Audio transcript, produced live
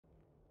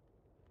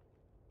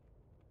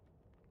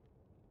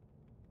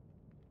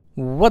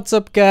What's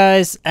up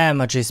guys,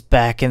 Amaj is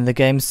back in the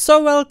game,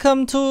 so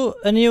welcome to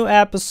a new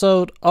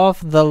episode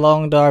of The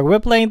Long Dark. We're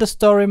playing the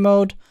story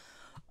mode.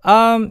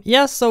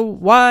 So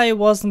why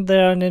wasn't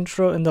there an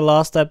intro in the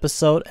last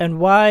episode, and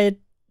why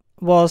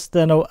was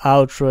there no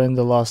outro in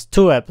the last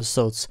two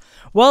episodes?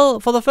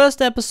 Well, for the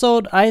first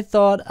episode I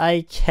thought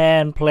I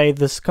can play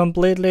this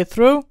completely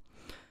through.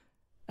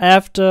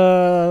 After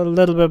a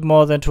little bit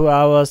more than 2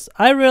 hours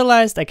I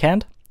realized I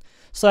can't.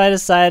 So I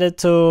decided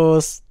to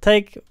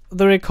take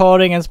the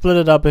recording and split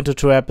it up into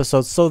 2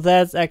 episodes. So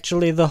that's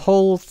actually the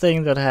whole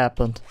thing that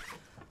happened.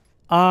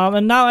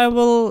 And now I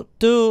will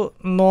do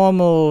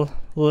normal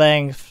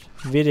length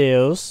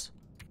videos.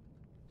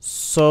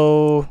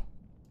 So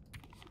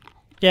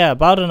yeah,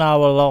 about an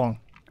hour long.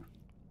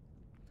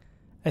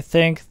 I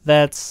think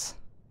that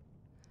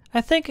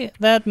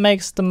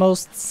makes the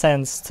most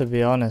sense, to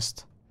be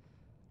honest.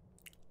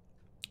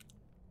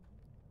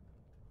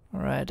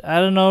 Alright, I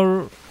don't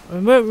know,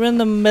 we're in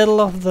the middle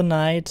of the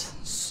night,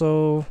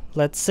 so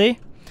let's see.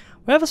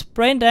 We have a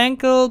sprained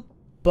ankle,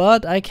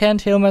 but I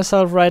can't heal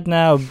myself right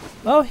now.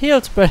 Oh,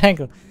 healed sprained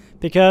ankle,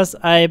 because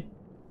I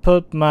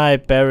put my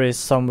berries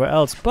somewhere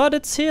else, but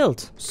it's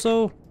healed,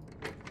 so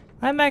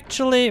I'm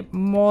actually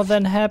more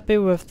than happy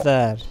with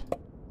that.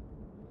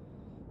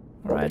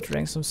 Alright,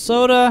 drink some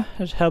soda,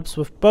 it helps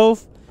with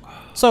both.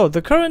 So,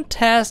 the current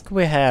task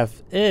we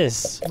have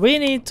is, we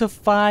need to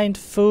find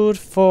food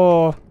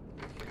for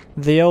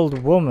the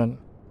old woman.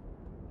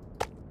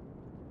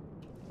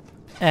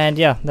 And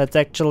yeah, that's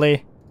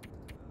actually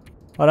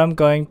what I'm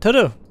going to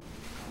do.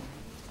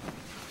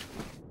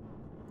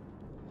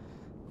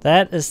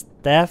 That is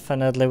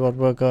definitely what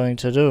we're going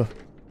to do.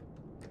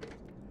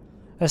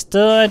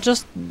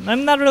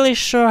 I'm not really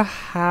sure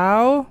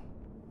how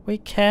we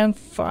can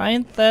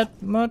find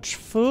that much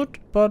food,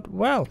 but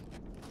well,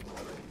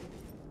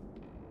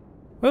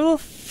 we will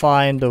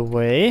find a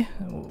way.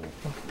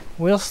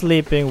 We're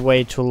sleeping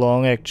way too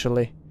long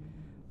actually.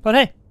 But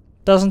hey,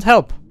 doesn't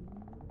help.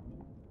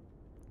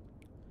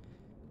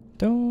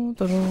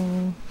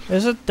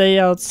 Is it day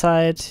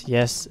outside?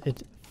 Yes,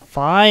 it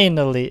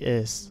finally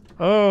is.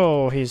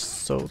 Oh, he's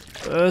so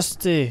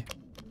thirsty.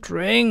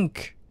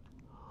 Drink.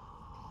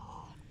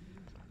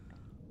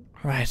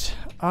 Right.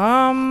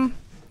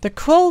 The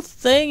cool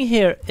thing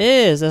here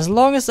is, as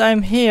long as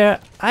I'm here,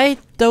 I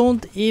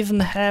don't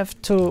even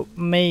have to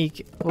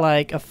make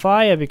like a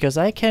fire, because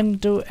I can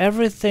do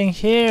everything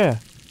here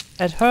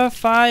at her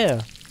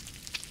fire.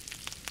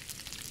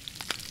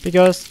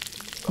 Because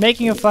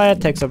making a fire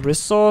takes up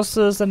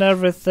resources and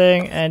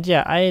everything, and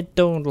yeah, I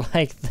don't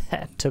like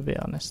that, to be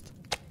honest.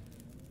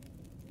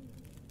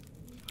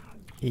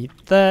 Eat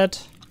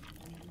that.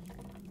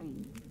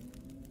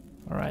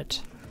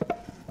 Alright.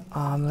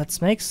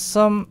 Let's make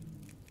some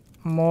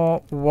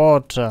more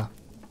water.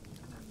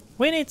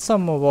 We need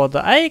some more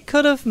water. I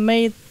could have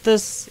made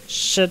this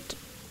shit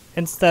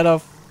instead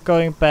of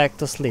going back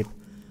to sleep.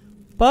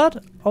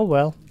 But, oh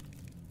well.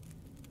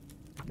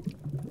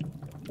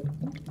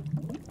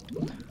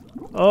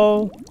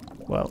 Oh,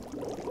 well.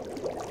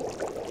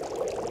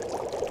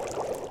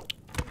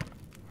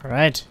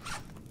 Alright.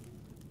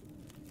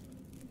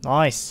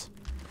 Nice.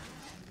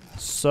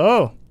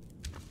 So,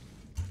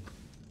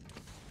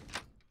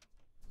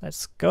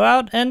 let's go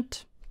out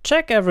and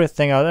check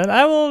everything out. And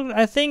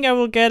I think I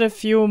will get a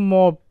few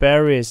more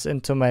berries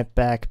into my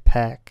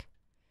backpack.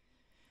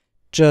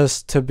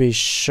 Just to be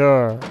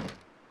sure.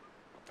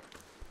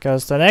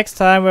 Because the next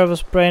time we have a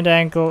sprained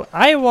ankle,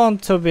 I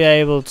want to be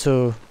able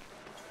to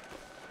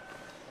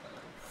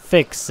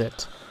fix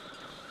it.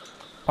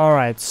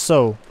 Alright,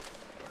 so.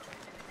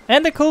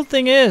 And the cool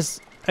thing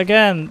is,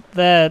 again,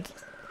 that,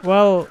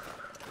 well,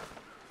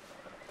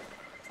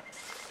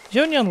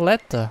 Union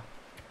letter.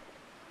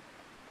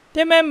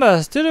 Dear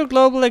members, due to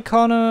global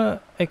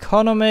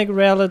economic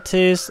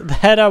realities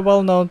that are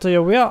well known to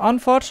you, we are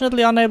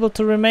unfortunately unable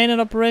to remain in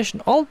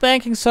operation. All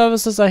banking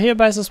services are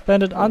hereby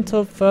suspended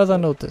until further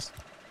notice.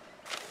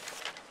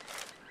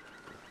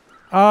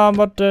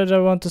 What did I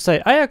want to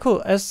say? Ah, yeah,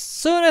 cool. As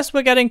soon as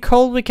we're getting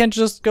cold, we can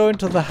just go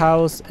into the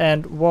house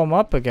and warm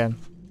up again.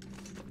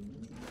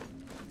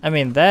 I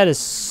mean, that is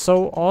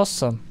so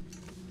awesome.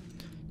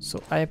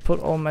 So I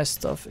put all my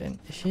stuff in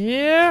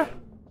here.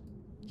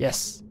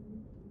 Yes.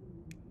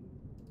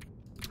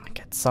 I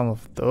get some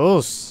of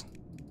those.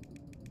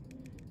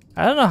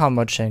 I don't know how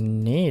much I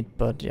need,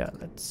 but yeah,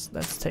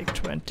 let's take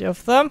 20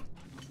 of them.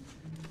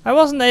 I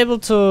wasn't able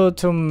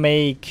to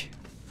make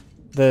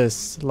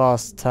this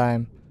last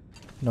time.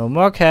 No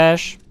more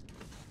cash.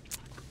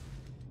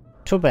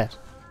 Too bad.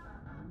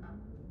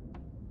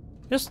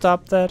 You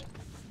stop that.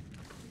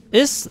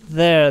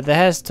 There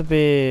has to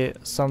be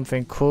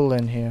something cool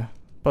in here.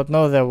 But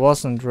no, there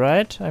wasn't,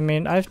 right? I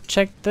mean, I've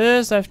checked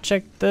this, I've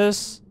checked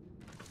this.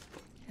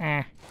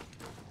 God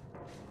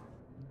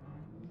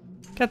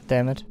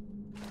damn it.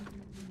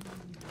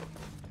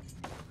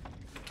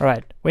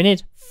 Alright, we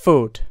need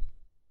food.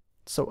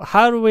 So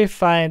how do we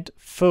find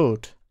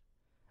food?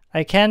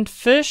 I can't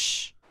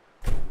fish.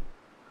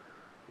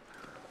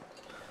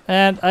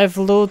 And I've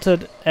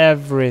looted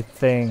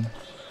everything.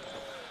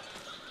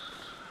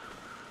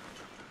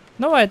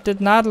 No, I did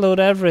not loot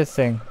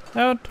everything.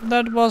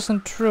 That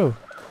wasn't true.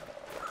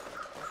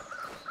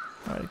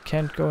 I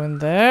can't go in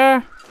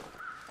there.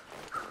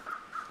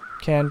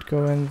 Can't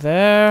go in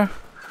there.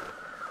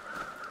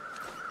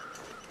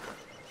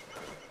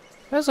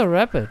 There's a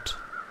rabbit.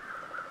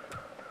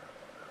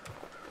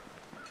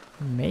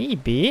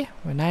 Maybe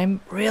when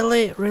I'm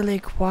really, really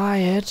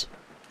quiet,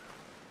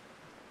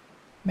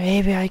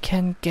 maybe I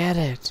can get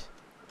it.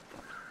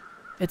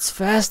 It's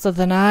faster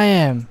than I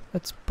am.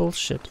 That's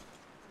bullshit.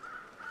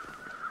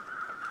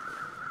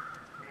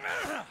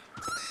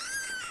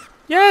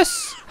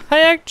 Yes! I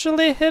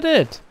actually hit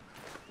it!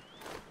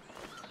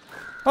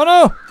 Oh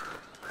no!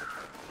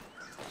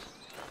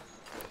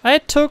 I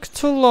took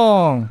too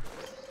long.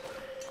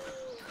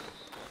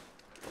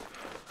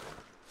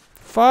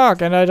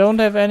 Fuck, and I don't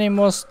have any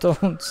more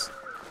stones.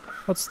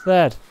 What's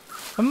that?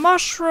 A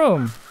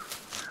mushroom!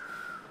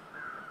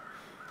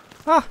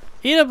 Ah,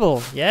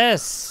 eatable,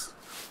 yes!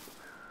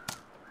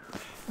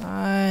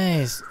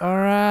 Nice,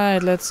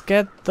 alright, let's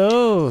get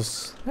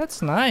those.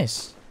 That's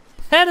nice.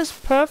 That is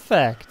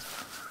perfect.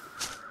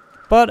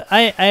 But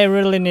I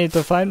really need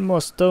to find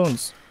more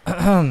stones.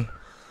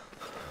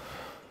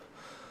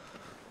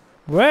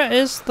 Where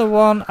is the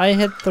one I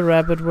hit the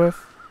rabbit with?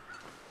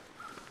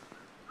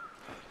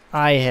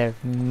 I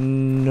have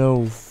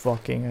no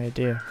fucking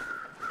idea.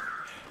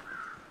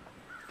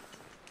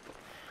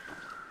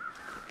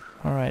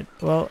 Alright,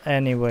 well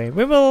anyway,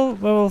 we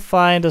will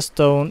find a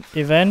stone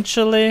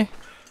eventually.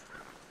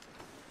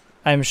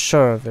 I'm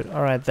sure of it.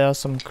 Alright, there are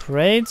some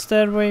crates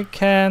that we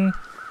can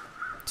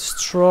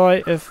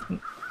destroy if...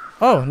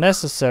 Oh,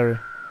 necessary.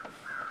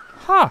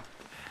 Huh.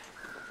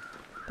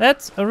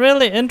 That's a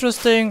really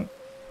interesting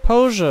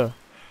posure,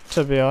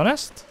 to be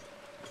honest.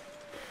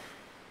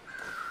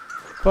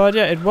 But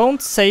yeah, it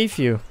won't save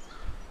you.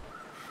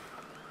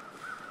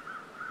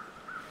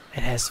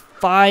 It has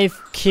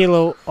 5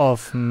 kilo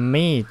of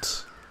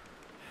meat.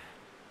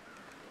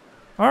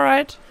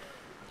 Alright.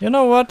 You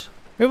know what?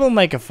 We will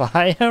make a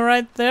fire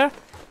right there.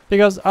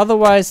 Because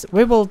otherwise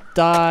we will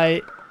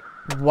die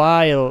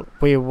while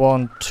we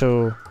want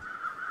to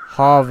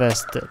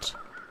harvest it.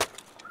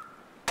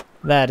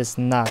 That is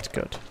not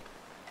good.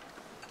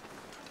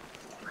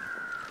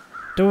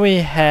 Do we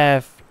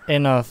have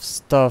enough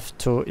stuff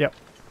to... Yep.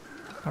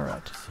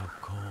 Alright. So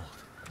cold.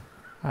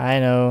 I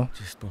know.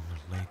 Just want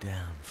to lay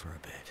down for a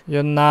bit.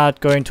 You're not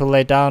going to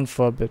lay down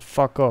for a bit.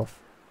 Fuck off.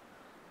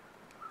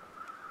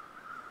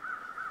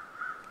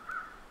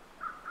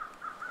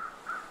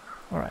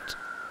 Alright.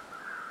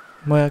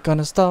 We're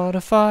gonna start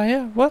a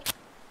fire. What?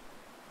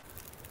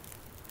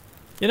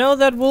 You know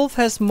that wolf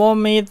has more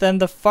meat than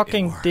the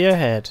fucking deer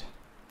head.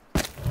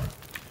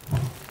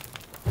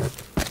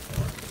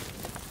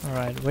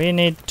 Alright, we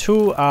need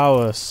 2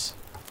 hours.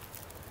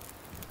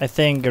 I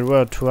think it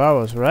were 2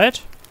 hours,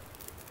 right?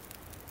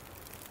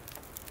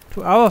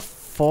 2 hour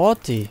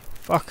 40.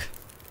 Fuck.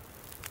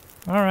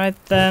 Alright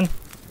then.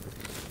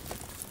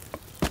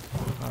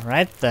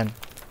 Alright then.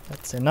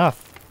 That's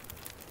enough.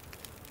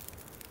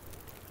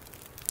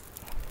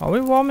 Are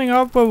we warming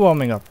up? We're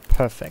warming up.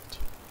 Perfect.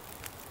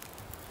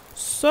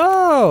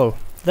 So,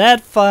 that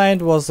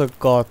find was a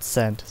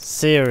godsend.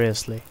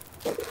 Seriously.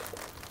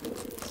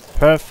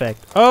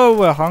 Perfect. Oh,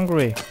 we're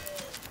hungry.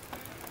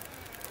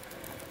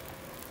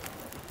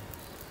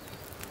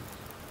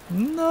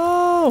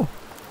 No!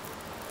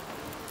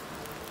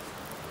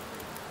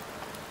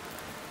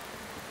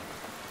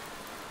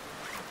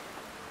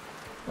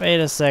 Wait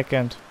a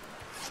second.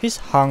 He's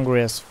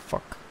hungry as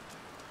fuck.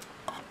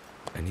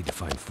 I need to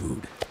find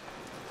food.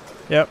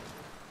 Yep.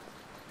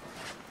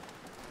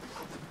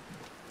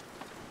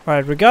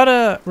 Alright, we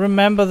gotta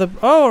remember the...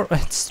 Oh,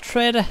 it's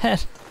straight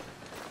ahead.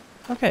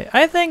 Okay,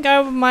 I think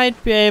I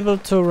might be able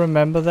to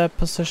remember that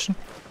position.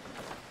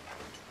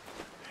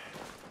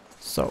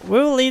 So, we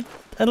will eat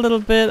a little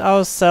bit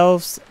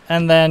ourselves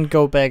and then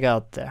go back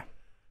out there.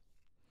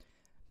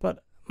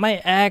 But my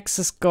axe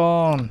is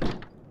gone.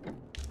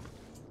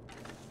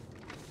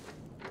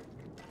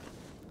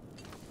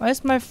 Why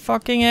is my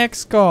fucking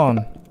axe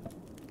gone?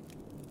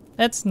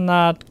 That's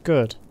not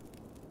good.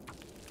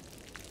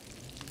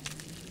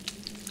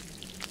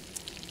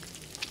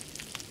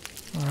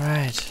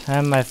 Alright,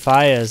 and my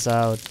fire's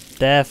out.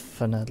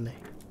 Definitely.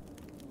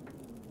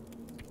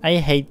 I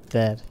hate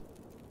that.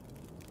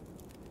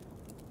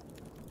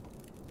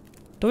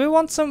 Do we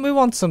want some? We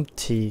want some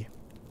tea.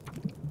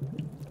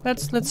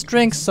 Let's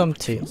drink some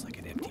tea. Feels like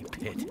an empty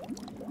pit.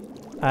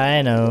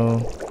 I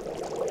know.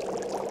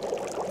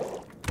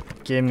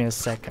 Give me a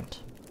second.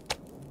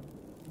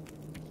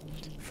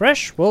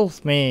 Fresh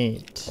wolf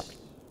meat.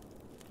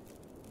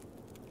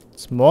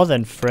 It's more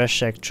than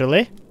fresh,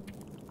 actually.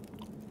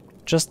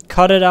 Just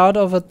cut it out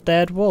of a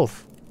dead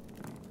wolf.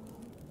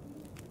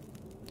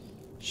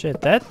 Shit,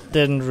 that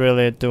didn't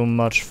really do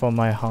much for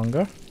my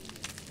hunger.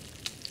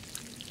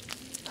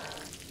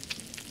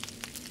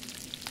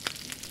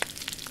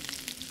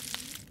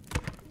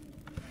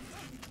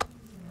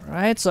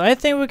 Right, so I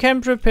think we can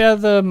prepare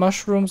the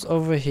mushrooms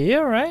over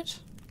here, right?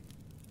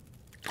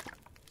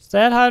 Is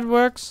that how it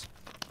works?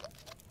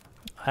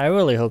 I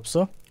really hope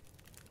so.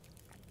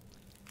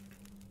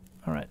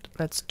 Alright,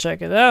 let's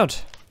check it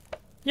out.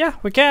 Yeah,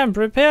 we can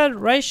prepare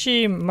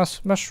reishi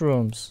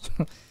mushrooms.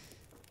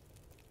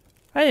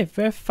 Hey,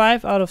 we have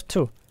 5 out of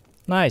 2.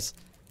 Nice.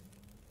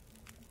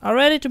 Are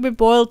ready to be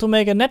boiled to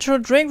make a natural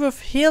drink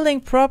with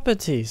healing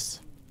properties.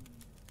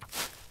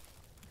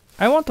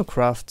 I want to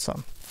craft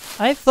some.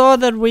 I thought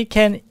that we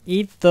can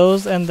eat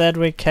those and that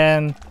we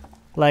can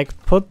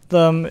like put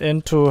them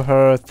into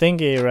her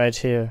thingy right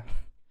here.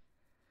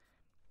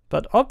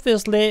 But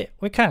obviously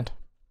we can't.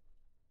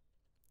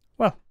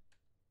 Well.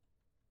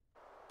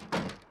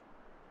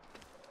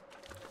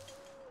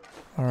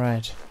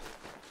 Alright.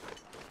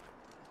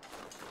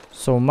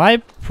 So my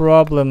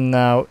problem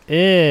now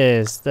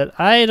is that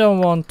I don't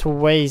want to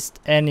waste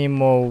any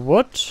more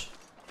wood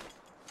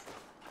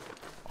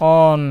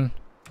on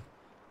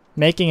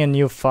making a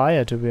new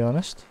fire, to be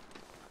honest.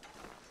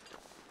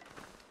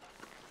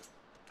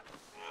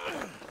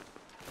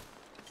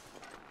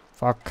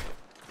 Fuck.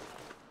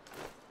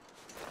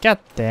 God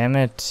damn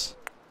it.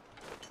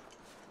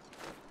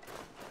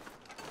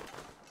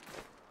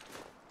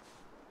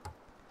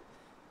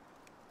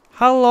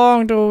 How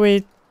long do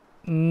we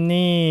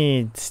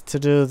need to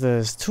do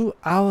this? 2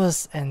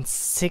 hours and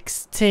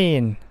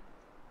 16.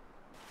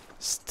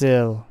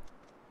 Still.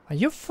 Are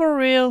you for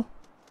real?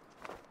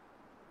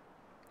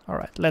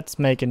 Alright, let's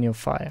make a new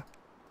fire.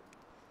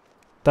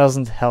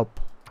 Doesn't help.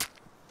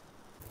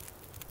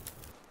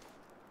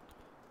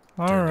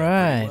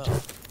 Alright.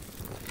 Well.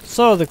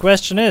 So the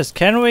question is,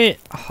 can we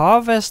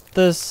harvest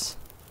this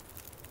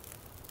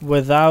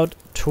without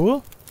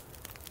tool?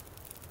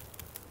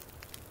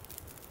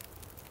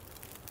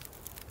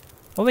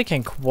 Or we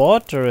can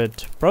quarter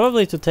it,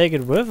 probably to take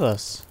it with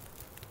us.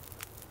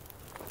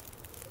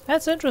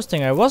 That's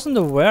interesting, I wasn't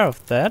aware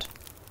of that.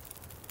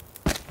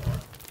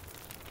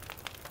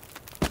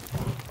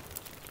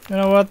 You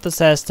know what, this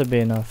has to be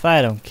enough,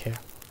 I don't care.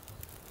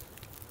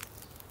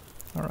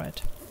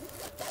 Alright.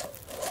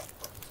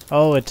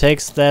 Oh, it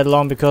takes that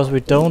long because we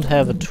don't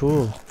have a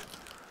tool.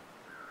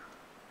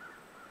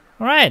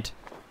 Alright.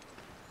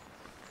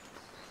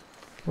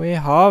 We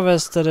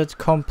harvested it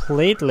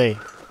completely.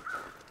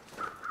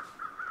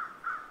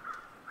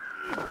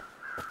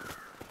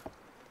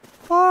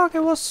 Fuck,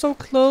 it was so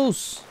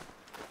close.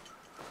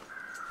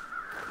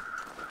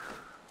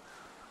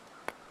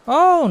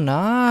 Oh,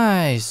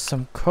 nice.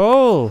 Some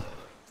coal.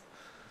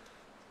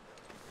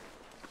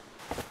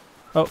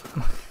 Oh.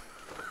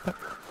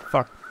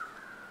 Fuck.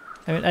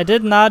 I mean, I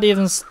did not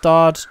even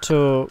start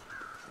to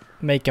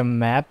make a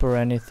map or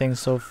anything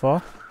so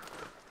far.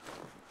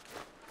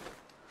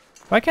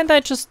 Why can't I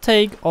just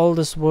take all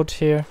this wood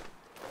here?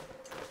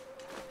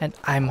 And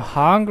I'm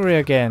hungry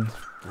again.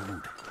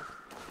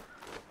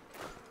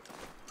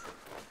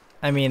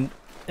 I mean,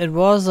 it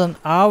was an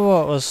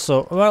hour or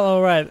so. Well,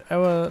 alright,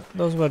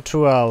 those were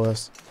 2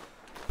 hours.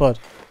 But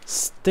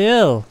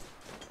still.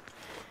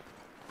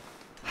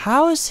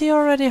 How is he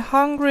already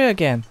hungry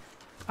again?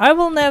 I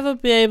will never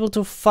be able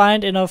to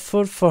find enough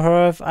food for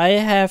her if I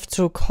have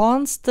to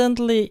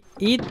constantly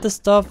eat the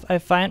stuff I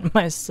find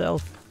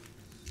myself.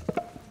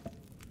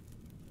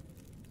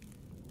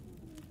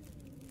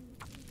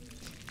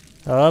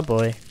 Oh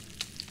boy.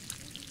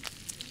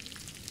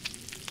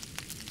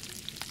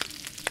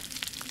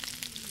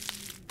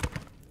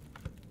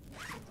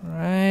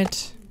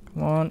 Right,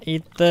 come on,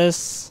 eat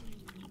this.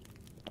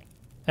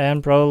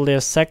 And probably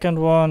a second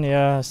one,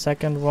 yeah, a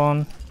second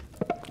one.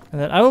 And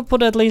then I will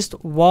put at least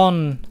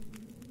one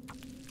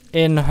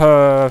in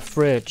her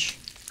fridge.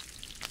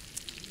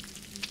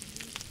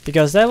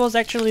 Because that was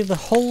actually the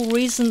whole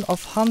reason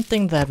of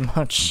hunting that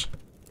much.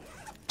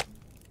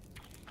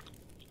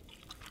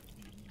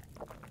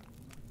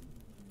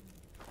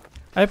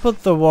 I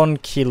put the 1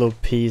 kilo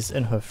piece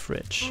in her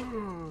fridge.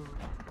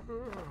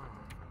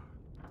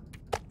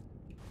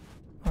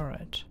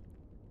 Alright.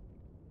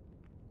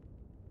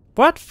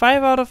 What?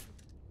 5 out of...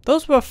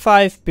 Those were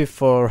 5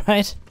 before,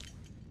 right?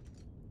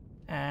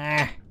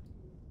 Ah.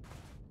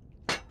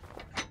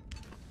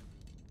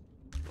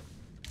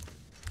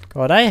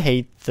 God, I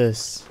hate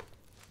this.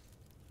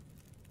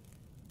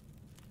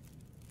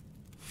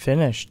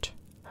 Finished.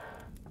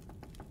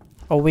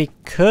 Oh, we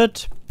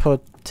could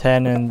put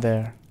 10 in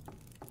there.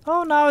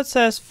 Oh, now it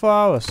says 4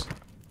 hours.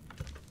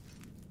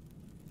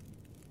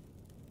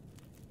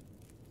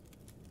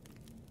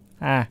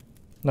 Ah,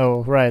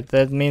 no, right,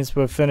 that means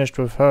we're finished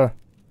with her.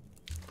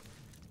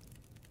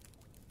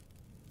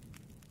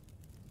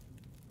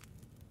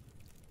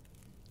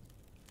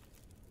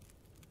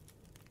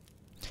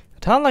 A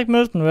town like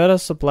Milton, where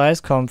does supplies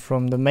come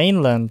from? The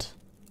mainland.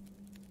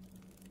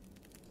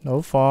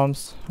 No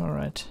farms,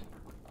 alright.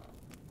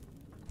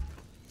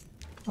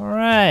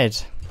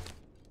 Alright.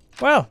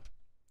 Well.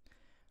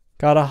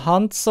 Gotta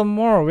hunt some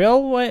more. We're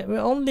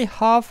only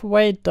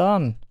halfway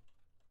done.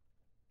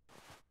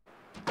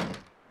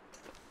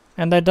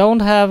 And I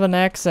don't have an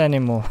axe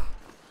anymore.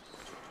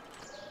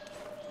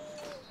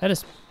 That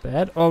is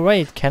bad. Oh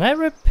wait, can I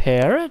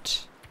repair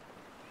it?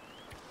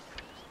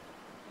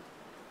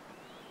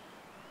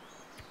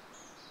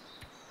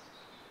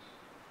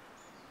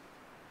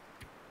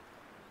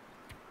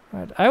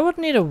 Right, I would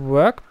need a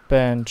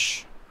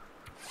workbench.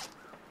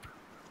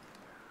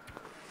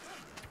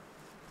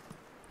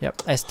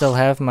 Yep, I still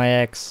have my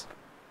axe.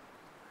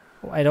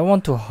 Oh, I don't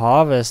want to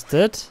harvest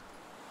it.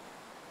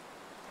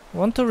 I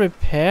want to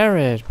repair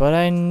it, but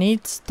I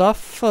need stuff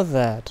for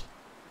that.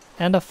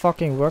 And a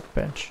fucking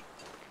workbench.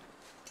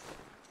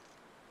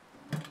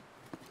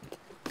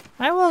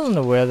 I wasn't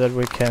aware that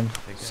we can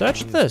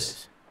search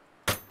this.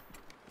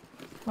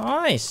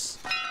 Nice.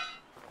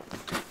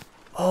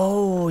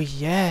 Oh,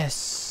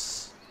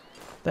 yes.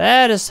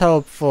 That is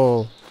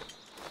helpful.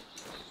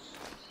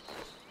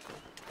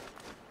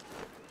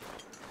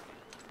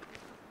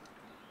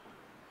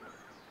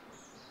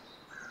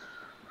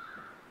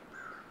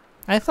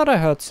 I thought I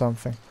heard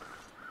something.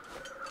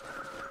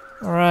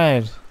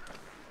 Alright.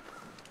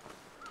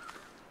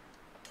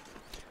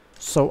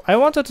 So I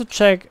wanted to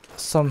check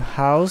some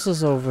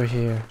houses over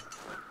here.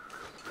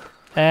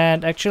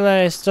 And actually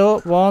I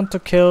still want to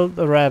kill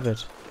the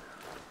rabbit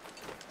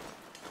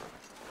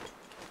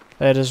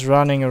that is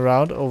running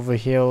around over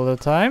here all the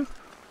time.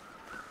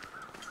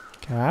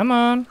 Come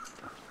on.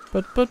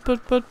 But.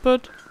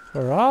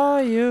 Where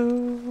are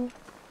you?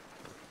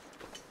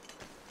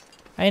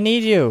 I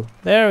need you.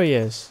 There he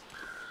is.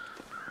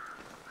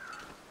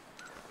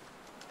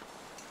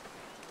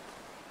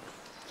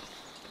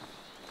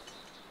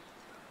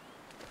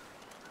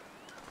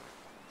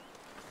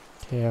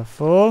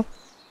 Careful.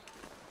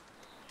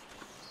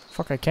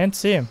 Fuck, I can't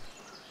see him.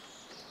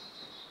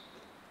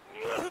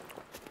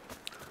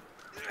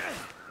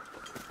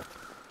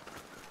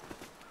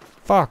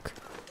 Fuck.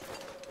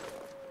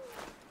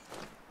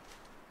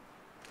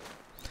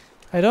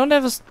 I don't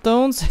have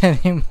stones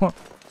anymore.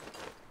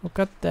 Oh,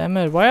 god damn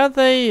it. Why are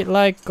they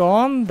like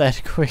gone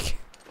that quick?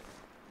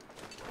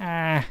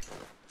 Ah.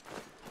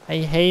 I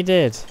hate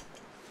it.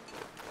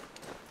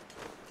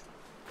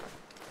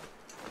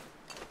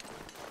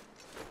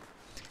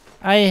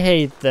 I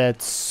hate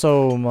that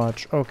so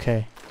much.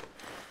 Okay.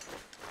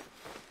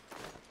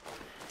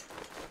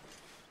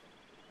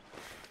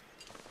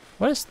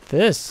 What is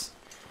this?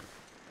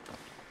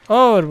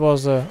 Oh, it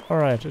was a...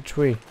 Alright, a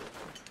tree.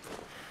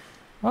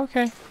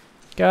 Okay.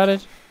 Got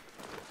it.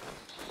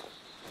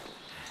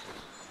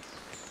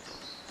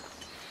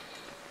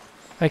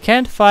 I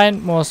can't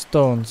find more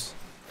stones.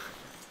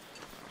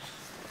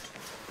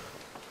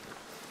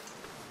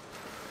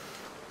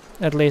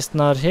 At least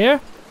not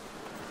here.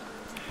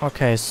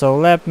 Okay, so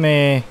let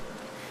me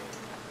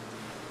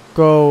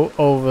go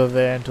over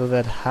there into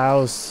that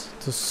house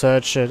to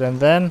search it,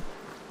 and then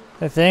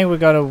I think we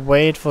gotta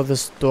wait for the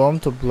storm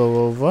to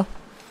blow over.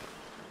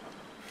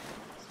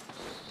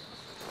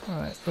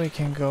 Alright, we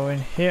can go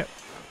in here.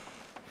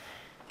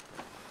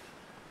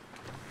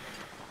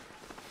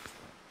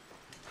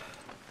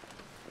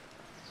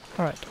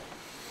 Alright,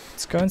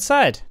 let's go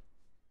inside.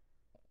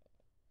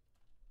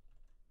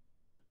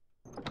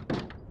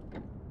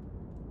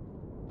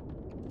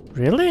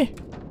 Really?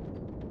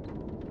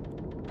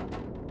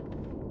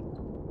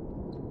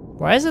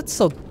 Why is it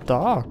so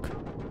dark?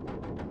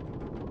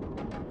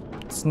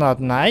 It's not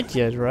night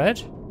yet,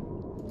 right?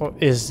 Or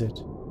is it?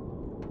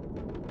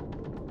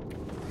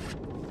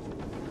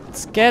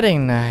 It's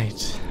getting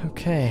night.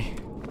 Okay.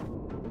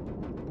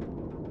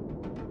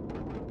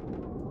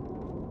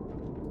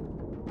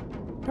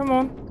 Come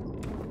on.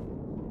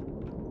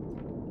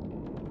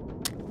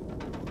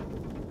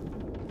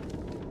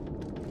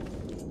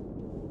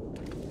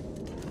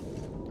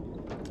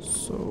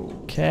 So,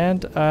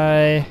 can't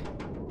I...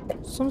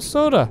 Some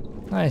soda.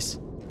 Nice.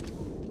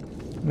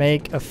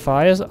 Make a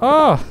fire.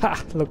 Oh,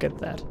 ha, look at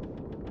that.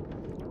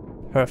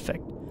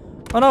 Perfect.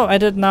 Oh no, I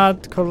did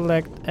not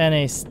collect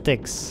any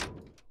sticks.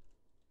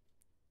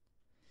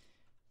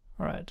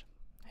 Alright.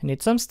 I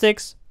need some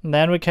sticks, and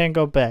then we can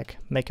go back.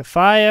 Make a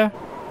fire.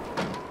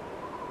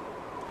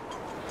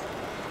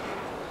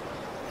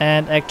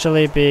 And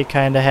actually be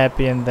kinda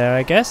happy in there,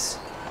 I guess.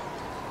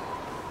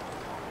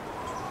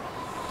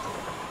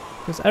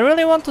 Because I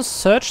really want to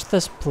search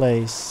this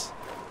place.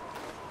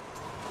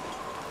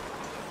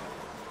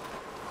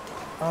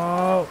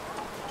 Oh,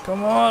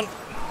 come on.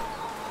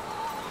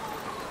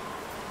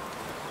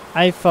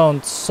 I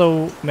found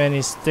so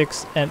many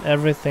sticks and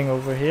everything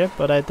over here,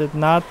 but I did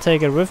not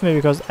take it with me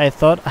because I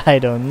thought I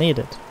don't need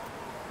it.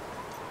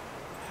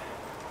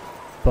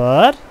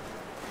 But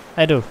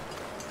I do.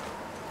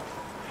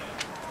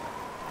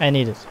 I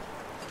need it.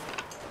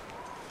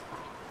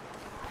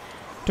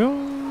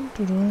 Dun,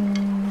 dun,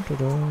 dun, dun,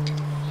 dun.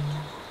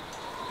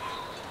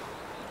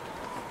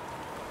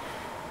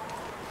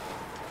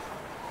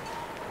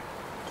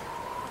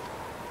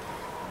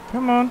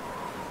 Come on.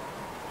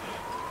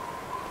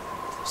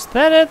 Is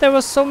that it? There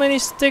were so many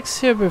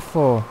sticks here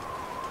before.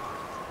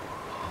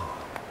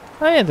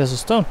 Oh yeah, there's a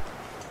stone.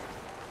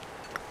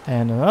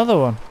 And another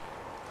one.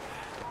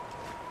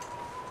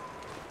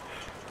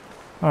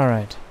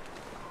 Alright.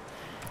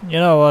 You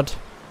know what?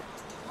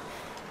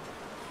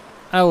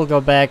 I will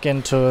go back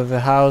into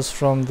the house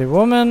from the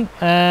woman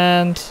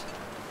and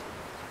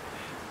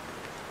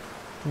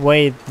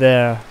wait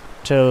there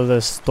till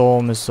the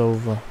storm is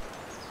over.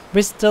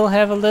 We still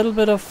have a little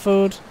bit of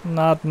food,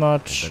 not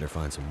much, Better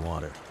find some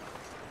water.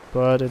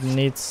 but it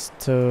needs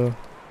to...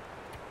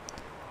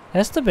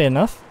 Has to be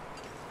enough.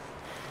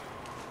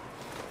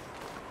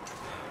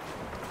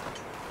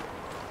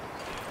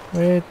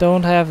 We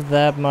don't have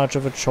that much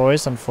of a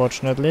choice,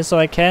 unfortunately, so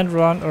I can't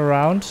run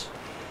around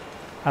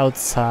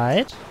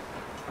outside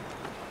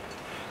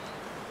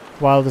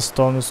while the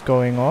storm is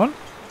going on.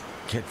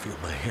 Can't feel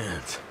my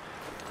hands.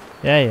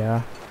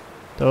 Yeah.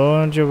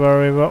 Don't you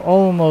worry, we're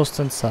almost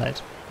inside.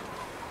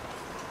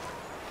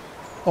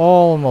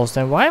 Almost.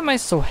 And why am I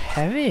so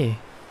heavy?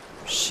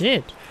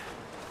 Shit.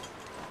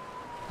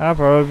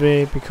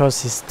 Probably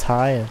because he's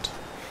tired.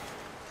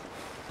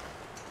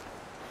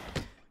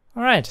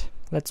 Alright,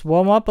 let's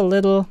warm up a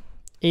little,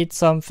 eat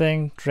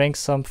something, drink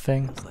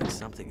something. It's like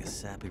something is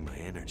sapping my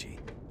energy.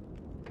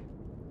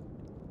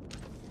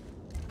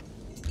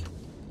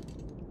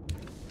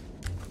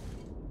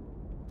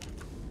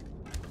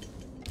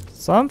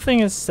 Something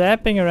is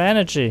sapping your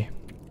energy.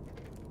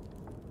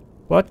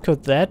 What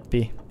could that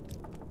be?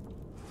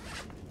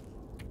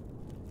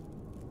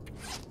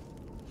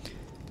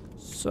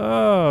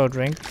 So,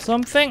 drink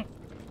something.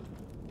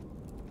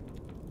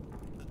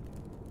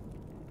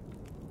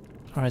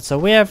 Alright, so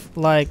we have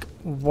like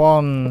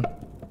 1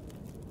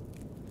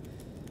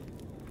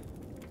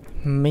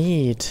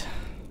 meat.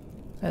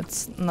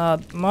 That's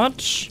not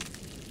much.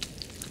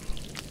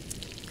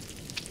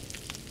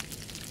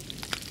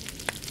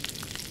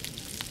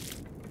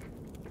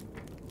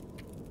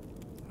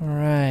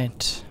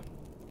 Alright.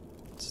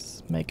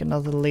 Let's make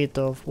another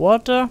liter of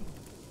water.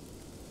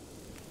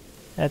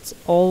 That's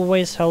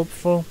always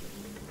helpful.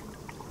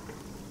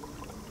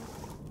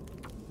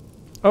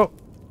 Oh.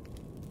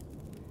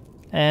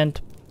 And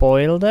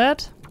boil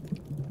that.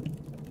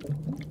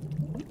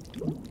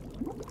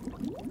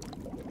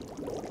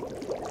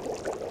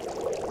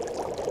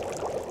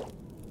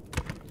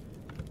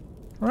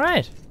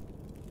 Right.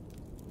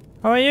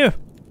 How are you?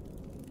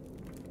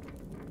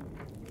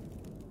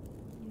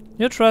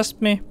 You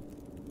trust me?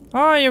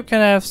 Oh, you can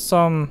have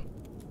some.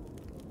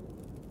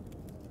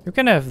 You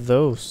can have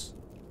those.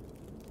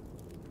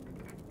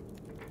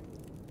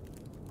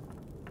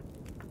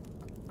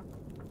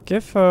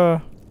 Give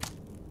her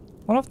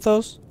one of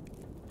those.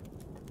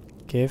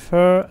 Give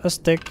her a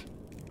stick.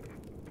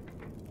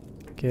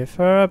 Give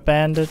her a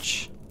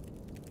bandage.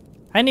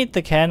 I need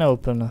the can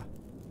opener.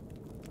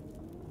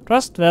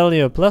 Trust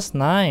value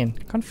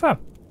 +9. Confirm.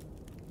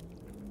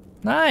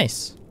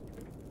 Nice.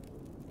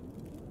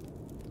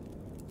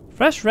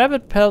 Fresh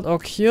rabbit pelt or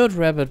cured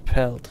rabbit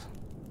pelt.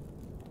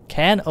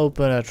 Can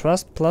opener.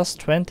 Trust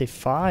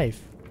 +25.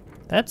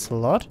 That's a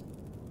lot.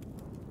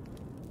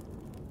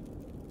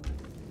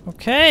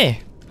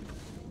 Okay.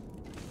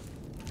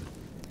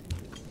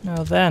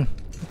 Now then,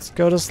 let's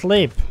go to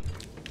sleep.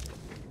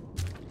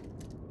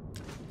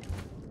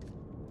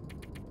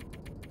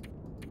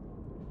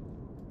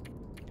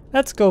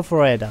 Let's go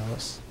for 8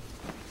 hours.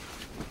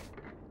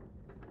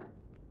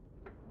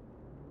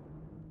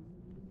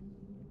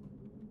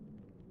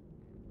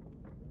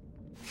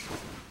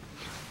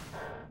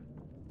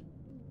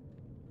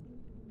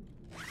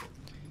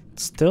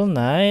 It's still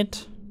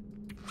night.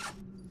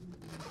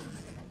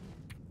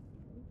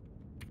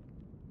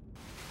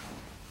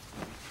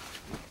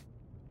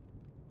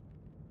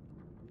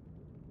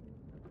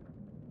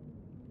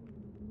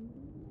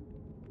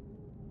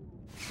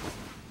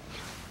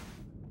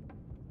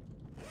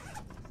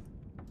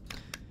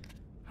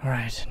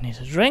 Alright, need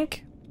a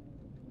drink.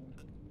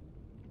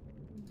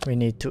 We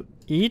need to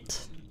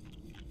eat.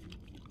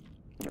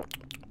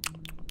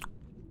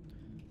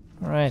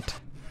 Alright,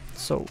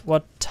 so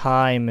what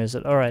time is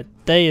it? Alright,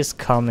 day is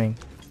coming.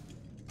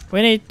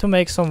 We need to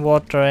make some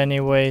water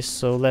anyway,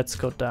 so let's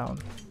go down.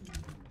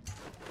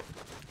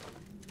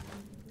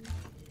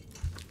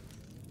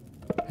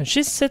 And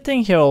she's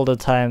sitting here all the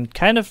time,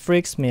 kind of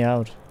freaks me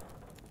out.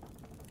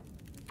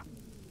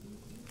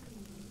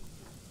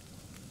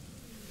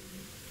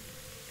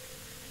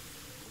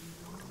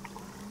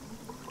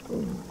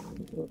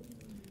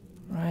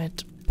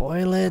 Right,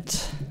 boil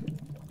it.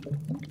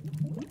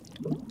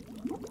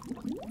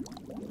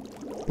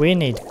 We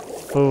need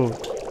food.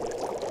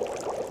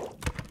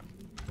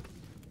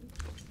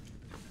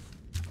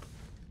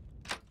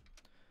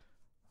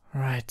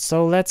 Right,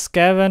 so let's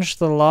scavenge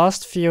the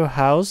last few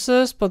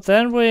houses, but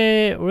then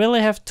we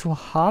really have to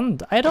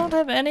hunt. I don't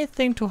have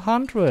anything to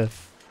hunt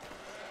with.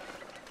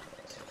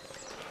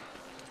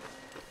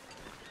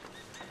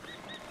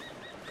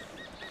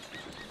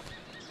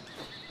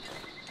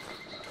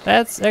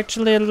 That's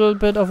actually a little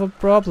bit of a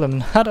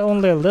problem, not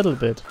only a little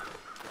bit.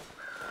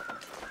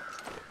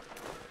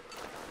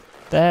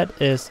 That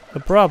is a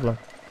problem.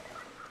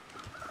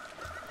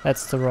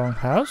 That's the wrong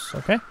house,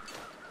 okay.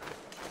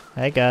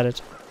 I got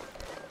it.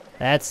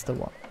 That's the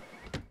one.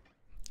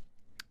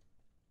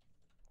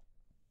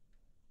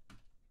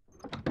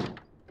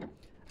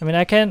 I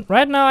mean,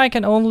 right now I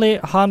can only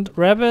hunt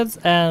rabbits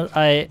and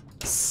I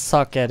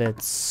suck at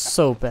it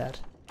so bad.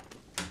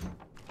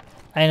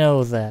 I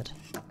know that.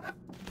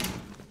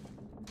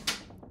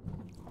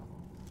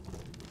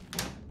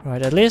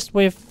 Right, at least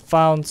we've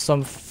found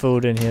some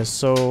food in here.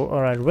 So,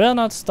 alright, we're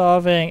not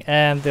starving,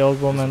 and the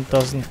old woman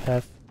doesn't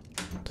have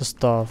to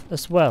starve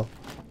as well.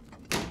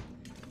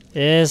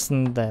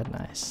 Isn't that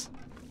nice?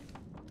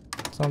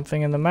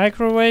 Something in the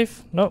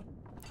microwave? Nope.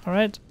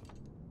 Alright.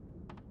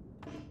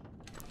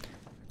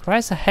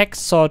 Requires a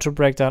hacksaw to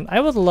break down. I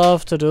would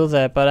love to do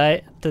that, but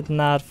I did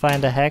not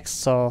find a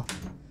hacksaw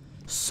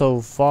so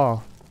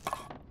far.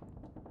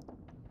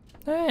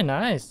 Hey,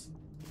 nice.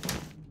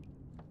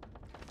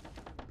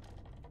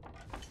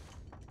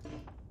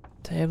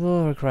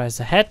 Table requires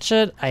a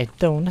hatchet. I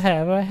don't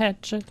have a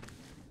hatchet.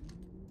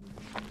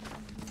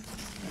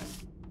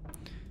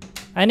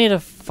 I need a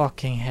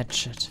fucking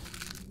hatchet.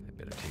 I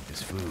better take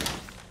this food.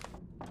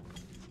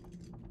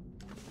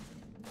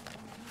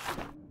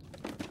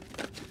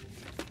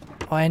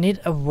 Oh, I need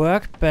a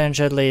workbench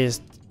at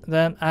least.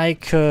 Then I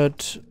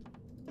could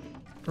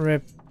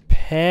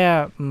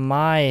repair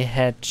my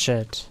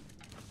hatchet.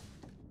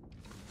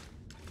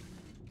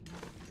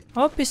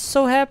 I'll be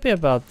so happy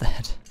about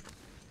that.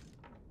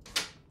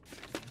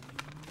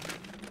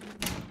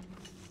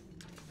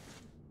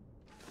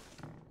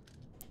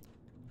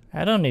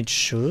 I don't need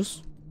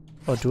shoes.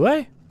 Or do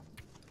I?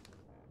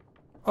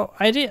 Oh,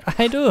 I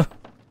do.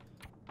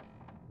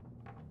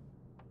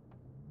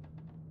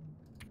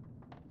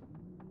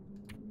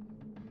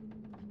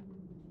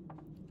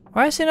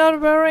 Why is he not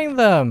wearing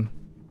them?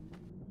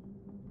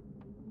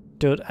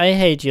 Dude, I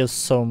hate you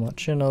so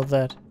much, you know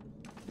that.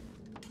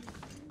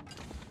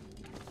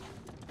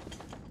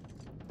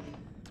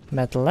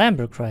 Metal lamp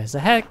requires a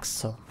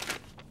hacksaw.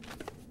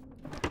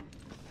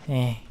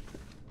 Eh.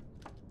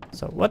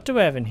 So, what do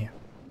we have in here?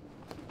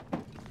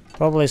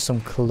 Probably some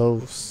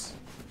clothes.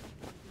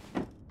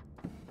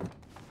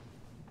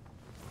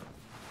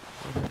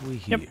 What have we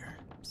here? Yep.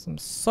 Some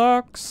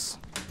socks.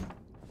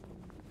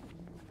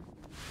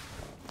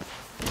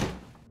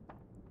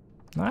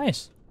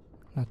 Nice.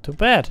 Not too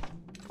bad.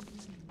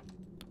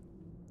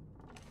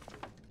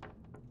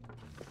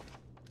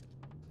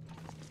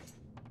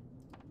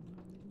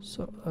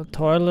 So,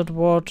 toilet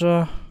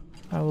water.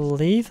 I will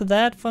leave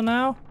that for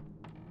now.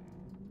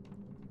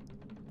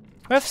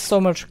 We have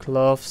so much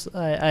clothes.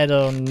 I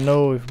don't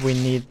know if we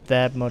need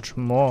that much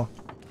more.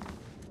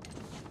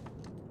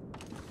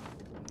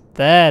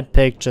 That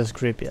picture's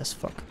creepy as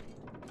fuck.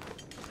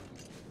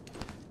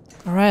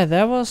 Alright,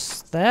 that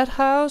was that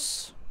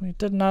house. We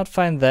did not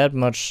find that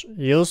much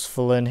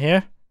useful in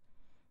here.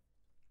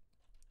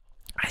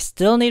 I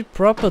still need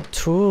proper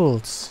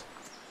tools.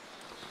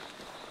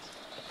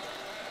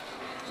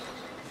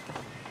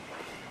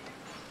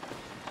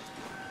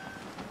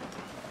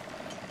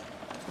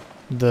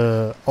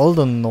 All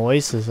the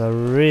noises are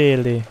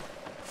really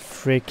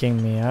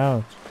freaking me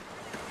out.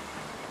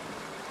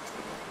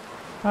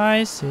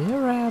 I see a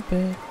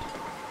rabbit.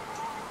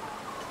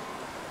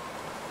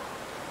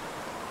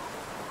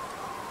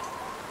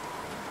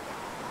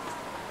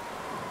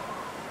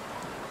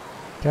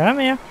 Come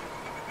here.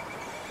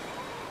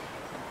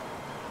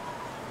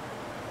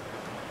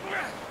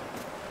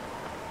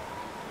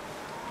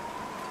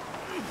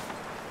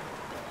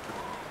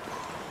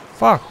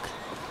 Fuck.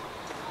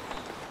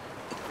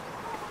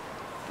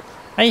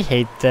 I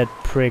hate that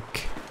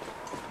prick.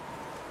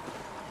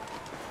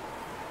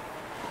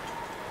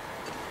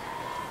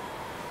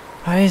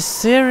 I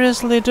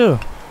seriously do.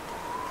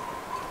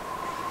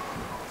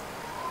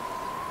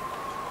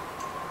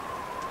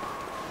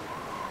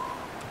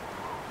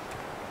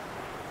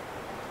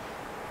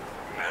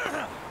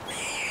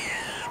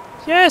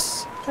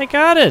 Yes, I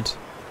got it.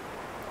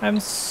 I'm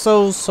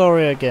so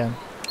sorry again.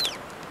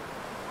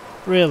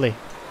 Really.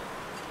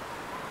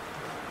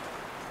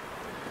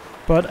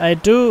 But I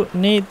do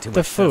need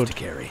the food. To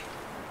carry.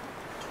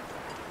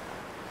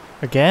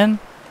 Again?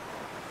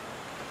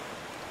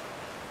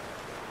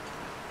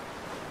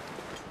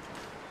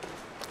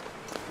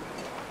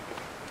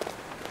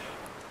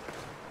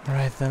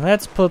 Alright, then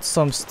let's put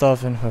some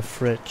stuff in her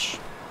fridge.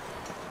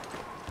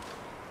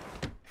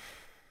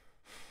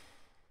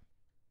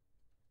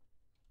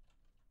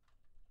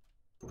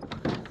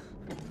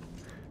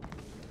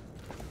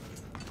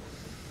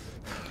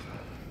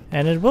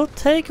 And it will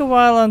take a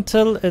while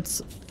until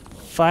it's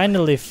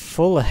finally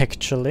full,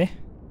 actually.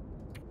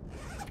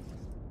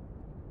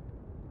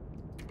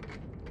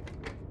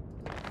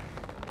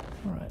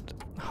 Alright,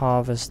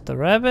 harvest the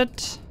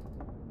rabbit.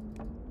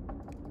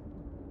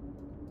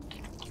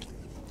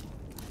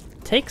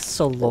 Takes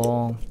so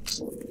long.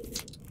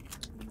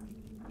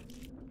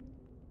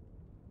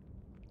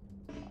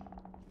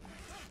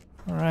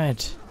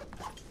 Alright.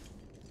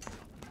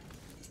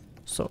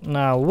 So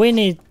now we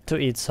need to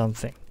eat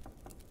something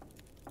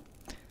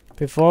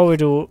before we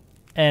do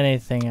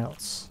anything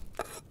else.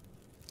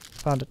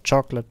 Found a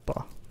chocolate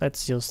bar.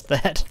 Let's use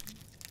that.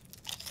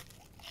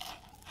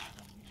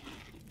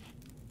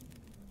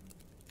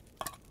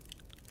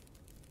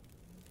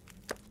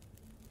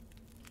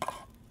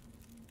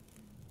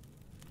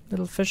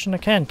 Little fish in a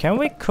can. Can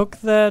we cook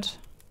that?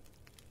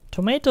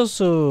 Tomato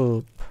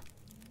soup.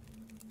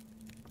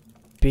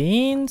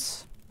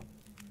 Beans.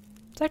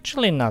 It's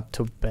actually not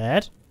too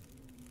bad.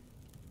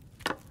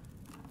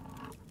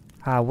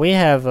 Ah, we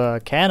have a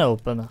can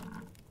opener.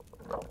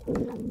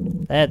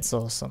 That's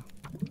awesome.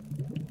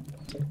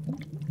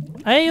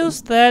 I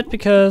use that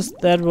because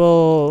that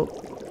will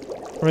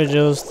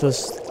reduce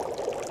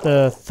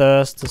the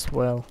thirst as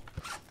well.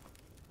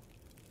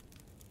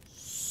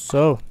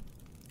 So,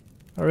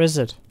 where is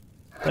it?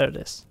 There it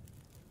is.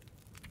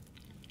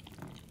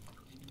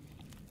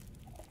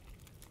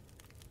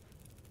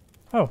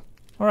 Oh,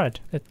 alright.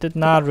 It did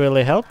not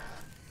really help.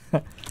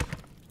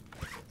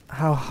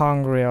 How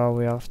hungry are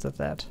we after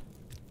that?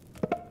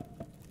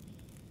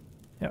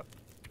 Yep.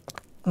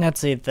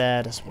 Let's eat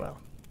that as well.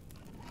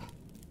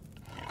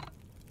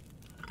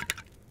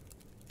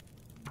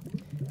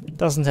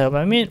 Doesn't help.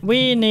 I mean,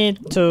 we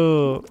need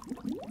to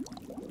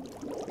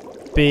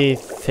be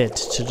fit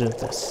to do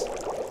this.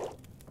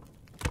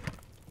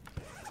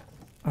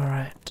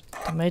 Alright,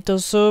 tomato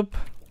soup.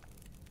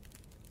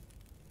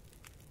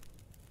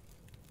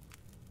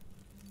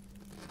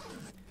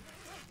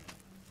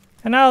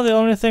 And now the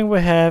only thing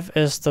we have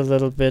is the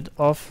little bit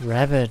of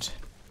rabbit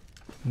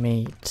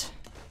meat.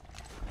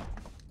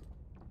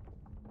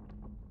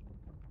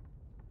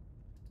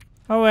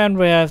 Oh, and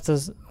we have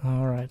this.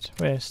 Alright,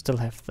 we still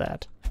have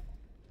that.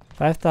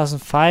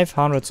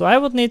 5,500. So I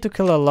would need to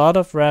kill a lot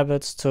of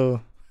rabbits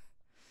to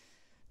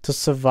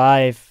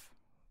survive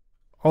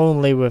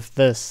only with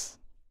this.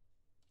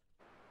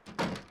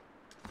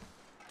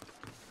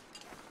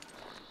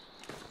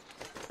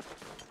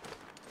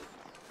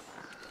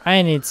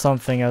 I need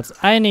something else.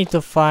 I need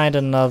to find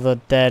another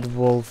dead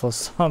wolf or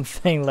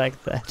something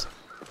like that.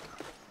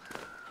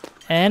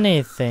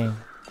 Anything.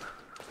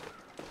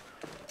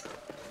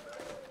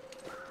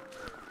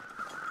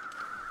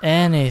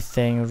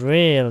 Anything,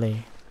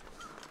 really.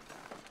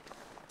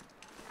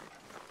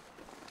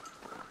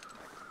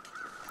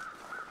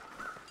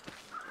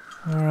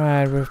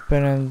 Alright, we've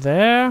been in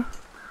there.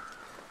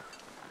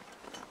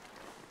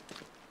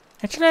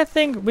 Actually, I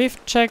think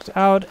we've checked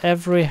out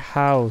every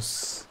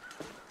house.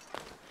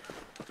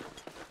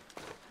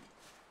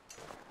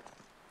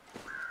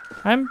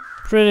 I'm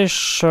pretty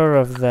sure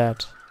of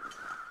that.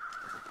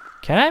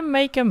 Can I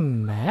make a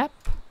map?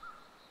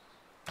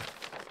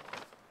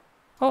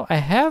 Oh, I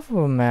have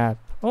a map.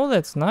 Oh,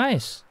 that's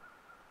nice.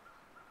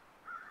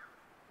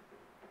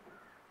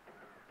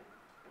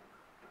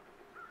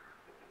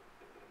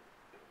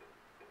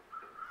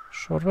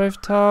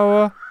 Shortwave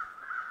tower.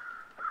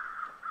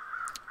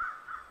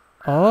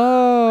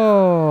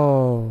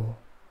 Oh.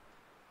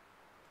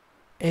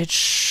 It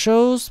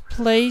shows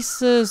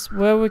places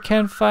where we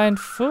can find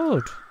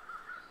food.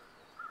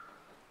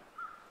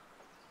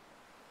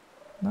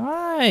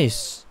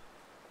 Nice.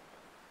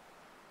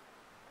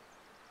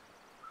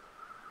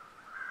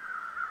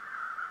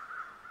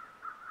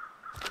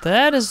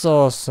 That is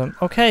awesome.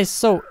 Okay,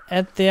 so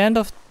at the end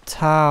of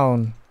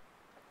town.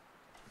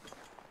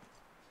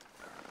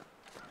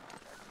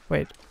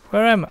 Wait,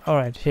 where am I?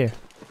 Alright, here.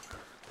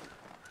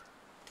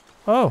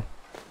 Oh.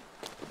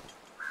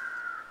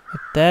 A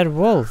dead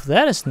wolf.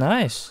 That is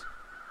nice.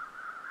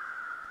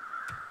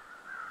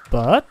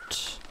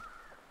 But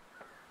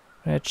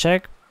when I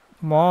check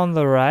more on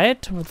the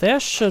right,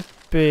 there should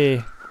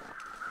be...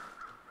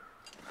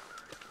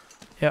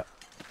 Yeah,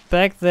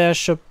 back there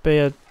should be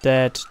a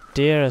dead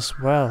deer as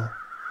well.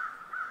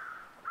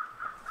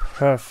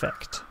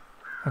 Perfect.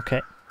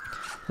 Okay.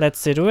 Let's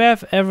see, do we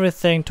have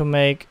everything to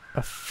make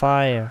a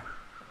fire?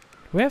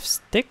 Do we have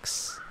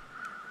sticks?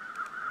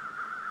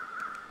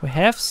 We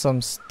have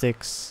some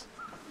sticks.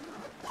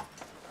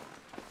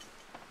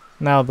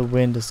 Now the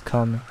wind is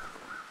coming.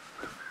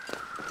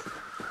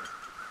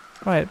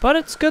 Right, but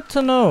it's good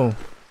to know.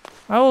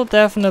 I will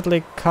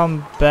definitely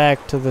come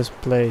back to this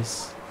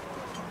place.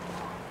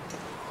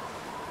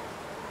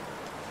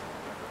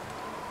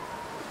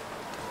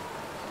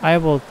 I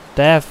will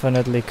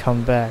definitely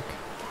come back.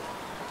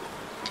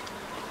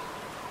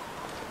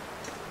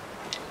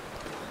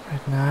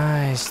 Right,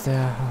 nice. There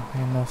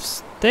are enough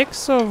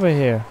sticks over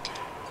here.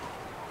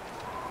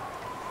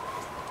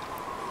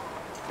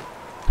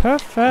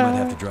 Perfect. Might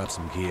have to drop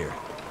some gear.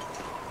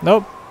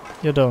 Nope,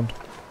 you don't.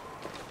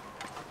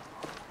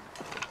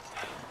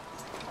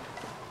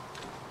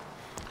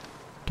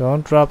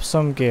 Don't drop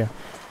some gear.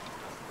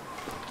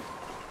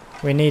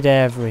 We need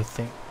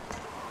everything.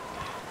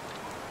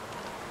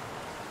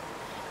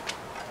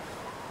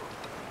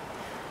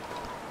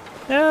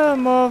 Yeah,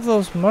 more of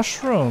those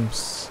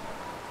mushrooms.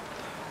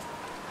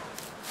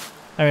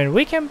 I mean,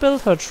 we can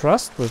build her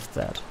trust with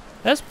that.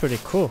 That's pretty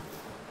cool.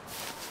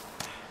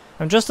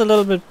 I'm just a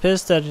little bit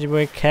pissed that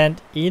we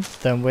can't eat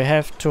them. We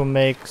have to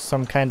make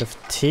some kind of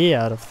tea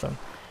out of them.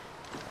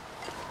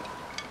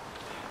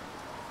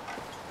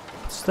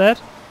 What's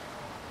that?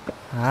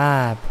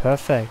 Ah,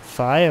 perfect.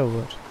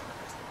 Firewood.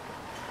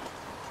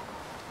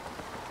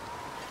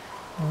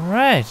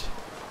 Alright.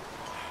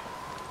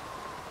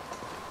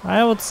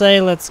 I would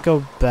say let's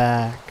go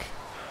back.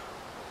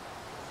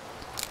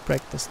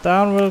 Break this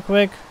down real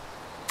quick.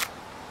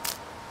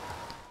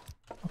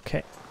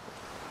 Okay.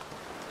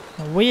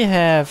 We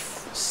have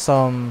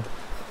some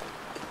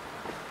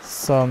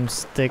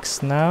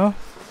sticks now.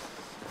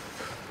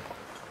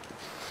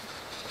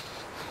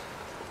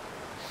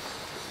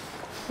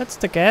 That's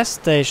the gas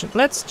station.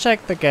 Let's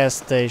check the gas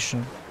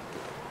station.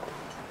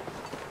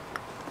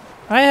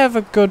 I have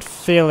a good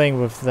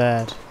feeling with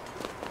that.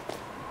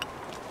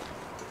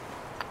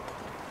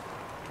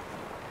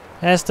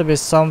 Has to be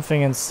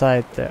something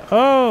inside there.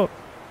 Oh!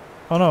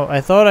 Oh no,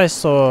 I thought I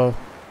saw a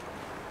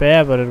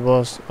bear, but it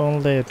was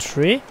only a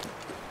tree.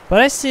 But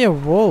I see a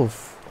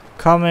wolf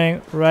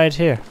coming right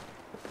here.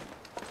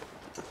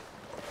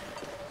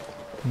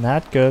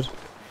 Not good.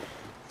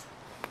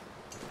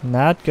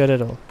 Not good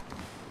at all.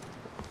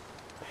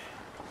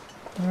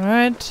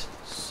 Alright,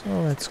 so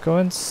let's go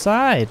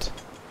inside.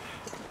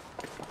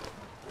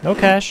 No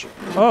cash.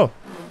 Oh!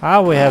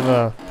 Ah, we have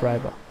a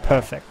briber.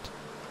 Perfect.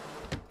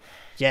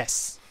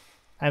 Yes!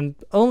 I'm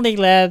only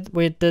glad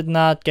we did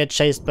not get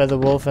chased by the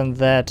wolf in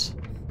that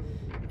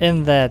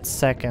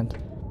second.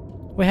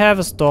 We have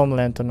a storm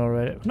lantern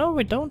already. No,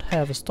 we don't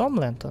have a storm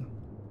lantern.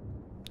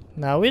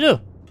 Now we do.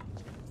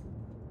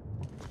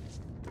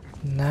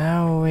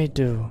 Now we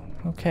do.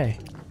 Okay.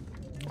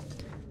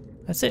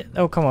 That's it.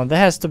 Oh, come on. There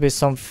has to be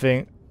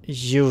something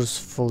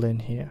useful in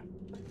here.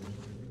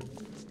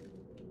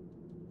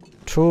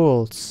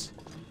 Tools.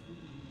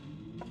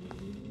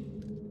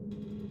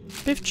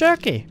 Beef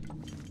jerky.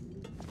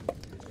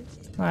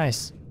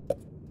 Nice.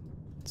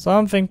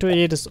 Something to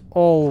eat is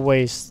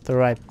always the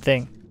right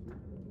thing.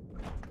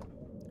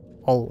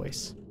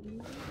 Always.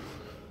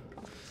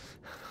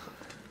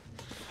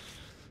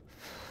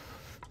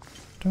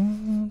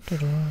 Dun, dun,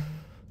 dun.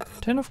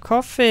 Tin of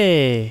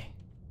coffee.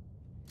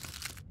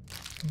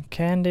 Some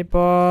candy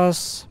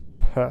bars.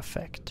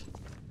 Perfect.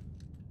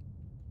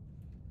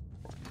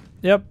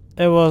 Yep,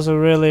 it was a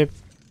really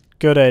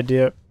good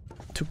idea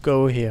to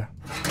go here.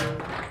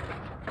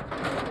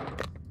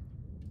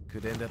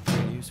 Could end up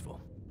being useful.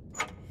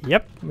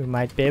 Yep, we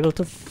might be able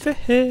to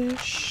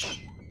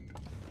fish.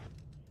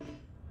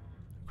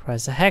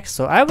 Christ, a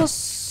hacksaw.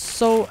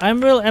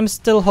 I'm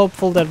still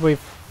hopeful that we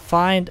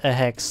find a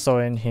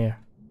hacksaw in here.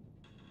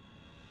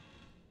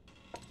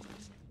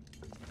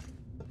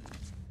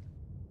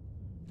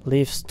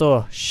 Leave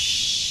store.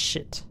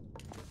 Shit.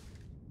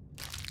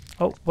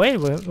 Oh, wait,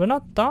 we're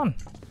not done.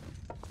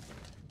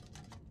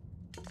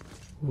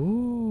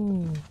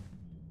 Ooh.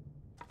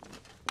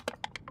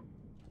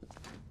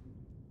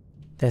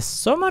 There's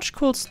so much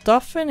cool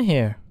stuff in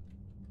here.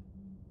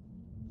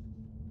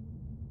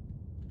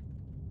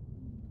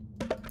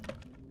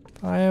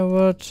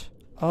 Firewood.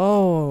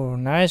 Oh,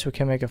 nice. We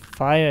can make a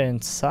fire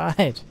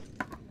inside.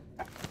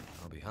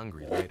 I'll be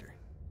hungry later.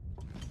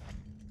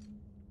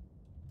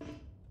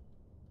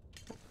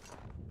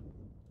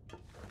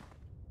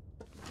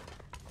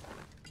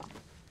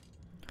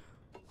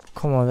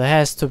 Come on, there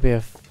has to be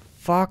a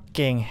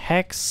fucking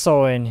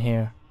hacksaw in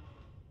here.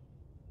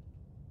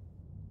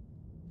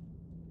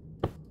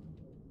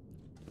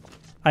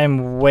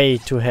 I'm way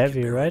too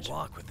heavy, right?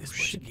 Walk with this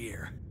much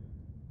gear.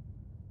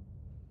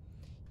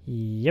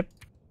 Yep.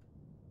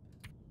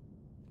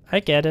 I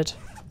get it.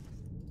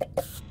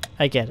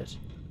 I get it.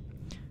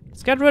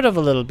 Let's get rid of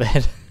a little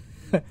bit.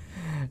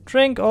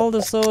 Drink all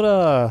the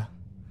soda.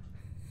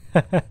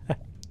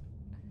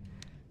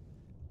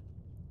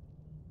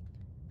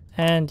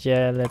 And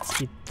yeah, let's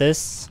eat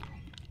this.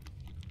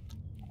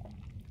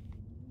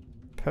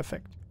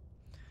 Perfect.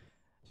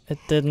 It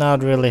did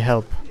not really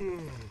help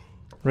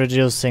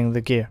reducing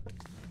the gear.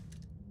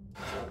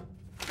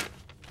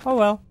 Oh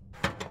well.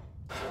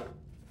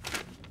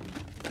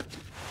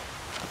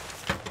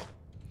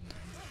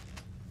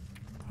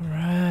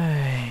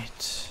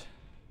 Right.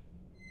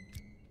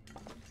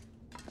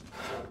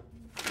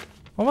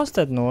 What was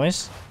that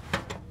noise?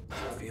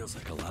 Feels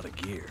like a lot of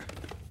gear.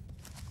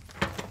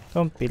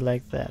 Don't be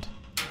like that.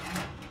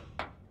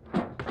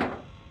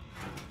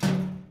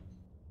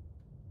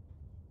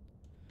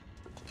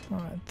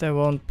 Alright, there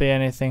won't be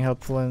anything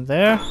helpful in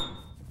there.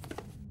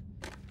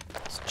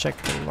 Let's check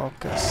the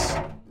lockers.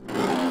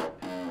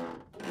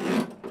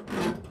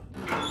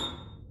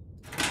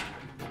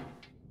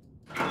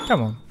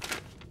 Come on.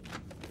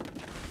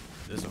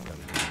 This will come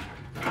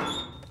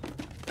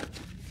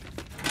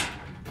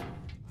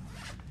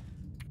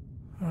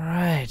in.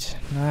 Alright,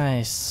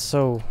 nice.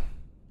 So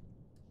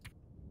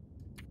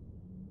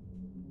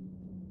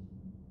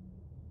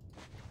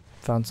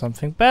found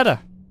something better.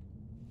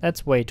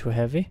 That's way too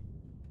heavy.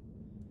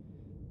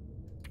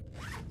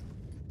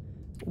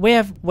 We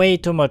have way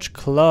too much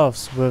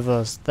cloves with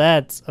us.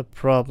 That's a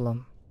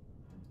problem.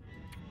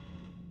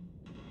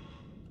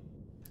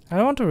 I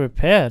don't want to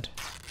repair it.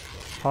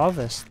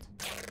 Harvest.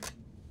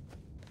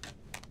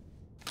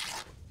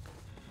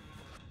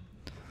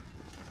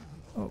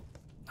 Oh.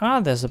 Ah,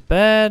 there's a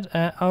bed.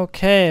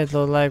 Okay,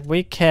 so like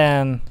we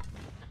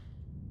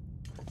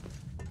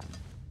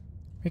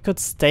could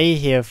stay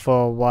here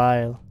for a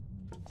while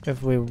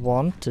if we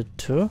wanted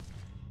to.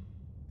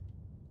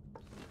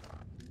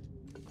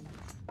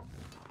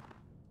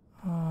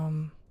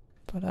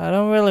 But I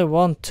don't really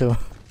want to.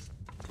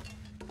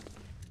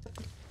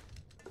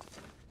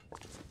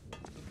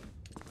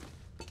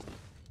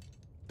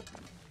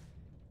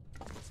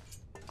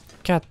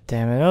 God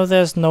damn it. Oh,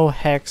 there's no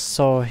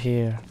hacksaw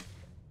here.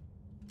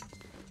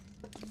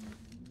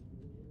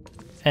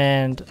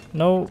 And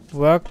no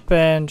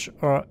workbench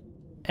or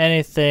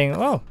anything,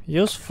 oh,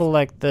 useful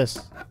like this.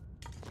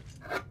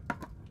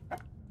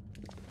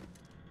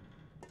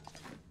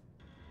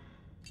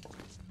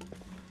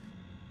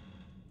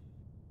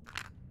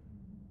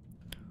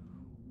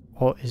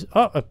 Oh,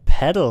 a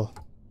pedal.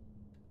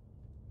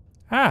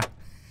 Ah.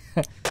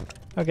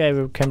 Okay,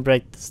 we can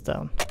break this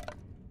down.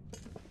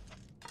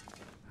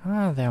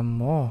 Ah, there are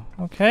more.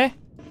 Okay.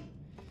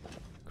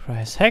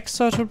 Cry's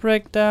hacksaw to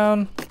break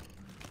down.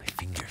 My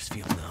fingers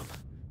feel numb.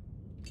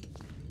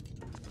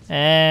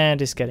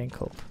 And it's getting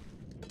cold.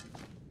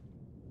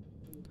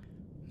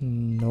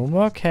 No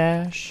more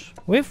cash.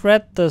 We've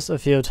read this a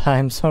few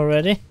times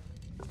already.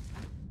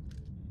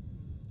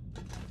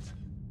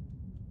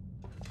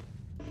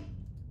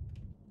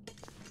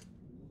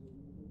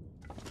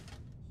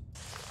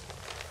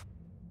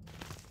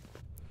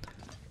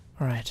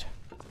 Alright.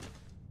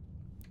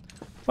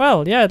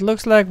 Well, yeah, it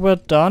looks like we're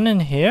done in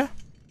here.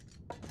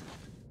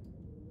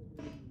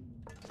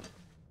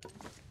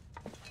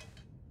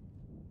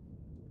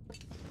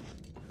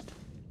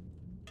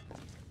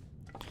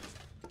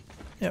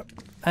 Yep.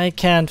 I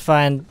can't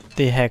find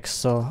the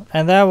hacksaw,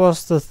 and that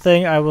was the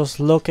thing I was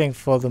looking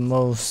for the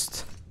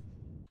most.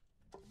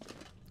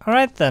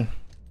 Alright then.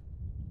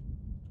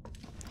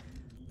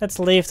 Let's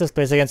leave this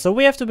place again. So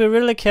we have to be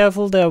really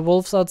careful. There are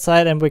wolves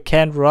outside and we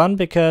can't run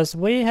because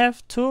we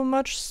have too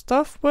much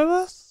stuff with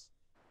us.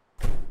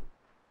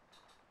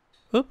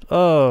 Oops.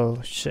 Oh,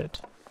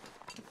 shit.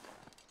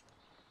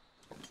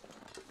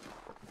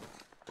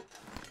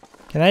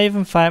 Can I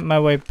even find my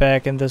way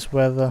back in this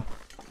weather?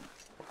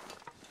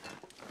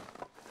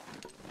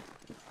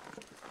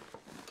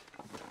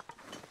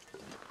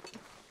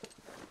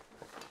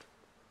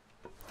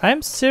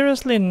 I'm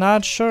seriously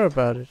not sure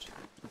about it.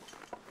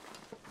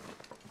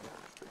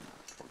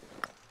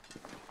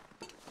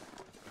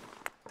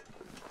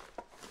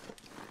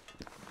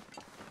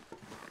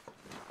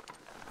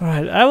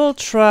 Alright, I will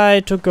try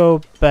to go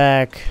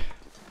back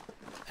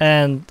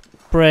and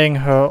bring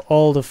her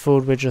all the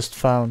food we just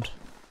found.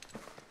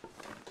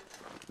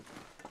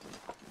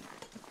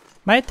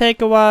 Might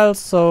take a while,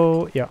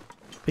 so yeah,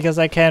 because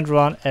I can't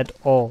run at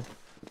all.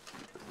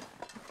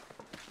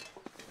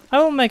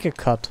 I will make a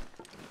cut.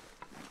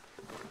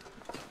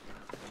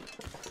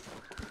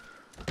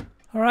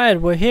 Alright,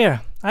 we're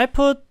here. I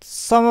put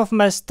some of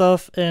my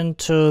stuff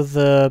into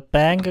the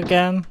bank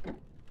again.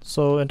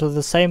 So into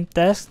the same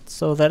desk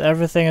so that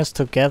everything is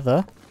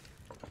together.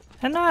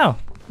 And now,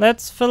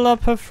 let's fill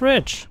up her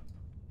fridge.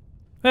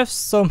 We have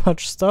so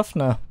much stuff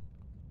now.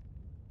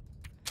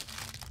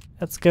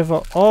 Let's give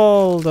her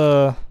all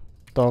the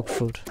dog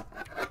food.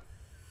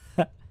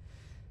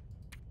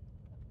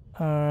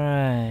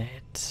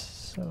 Alright,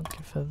 so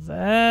give her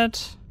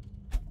that.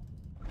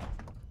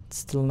 It's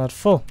still not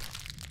full.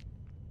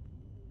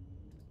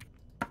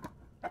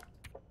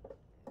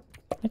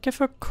 I give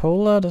her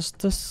cola. Does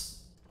this...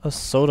 a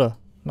soda,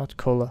 not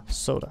cola,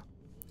 soda.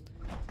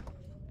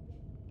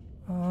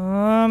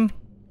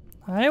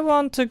 I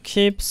want to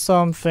keep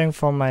something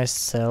for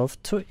myself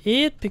to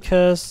eat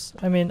because,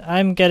 I mean,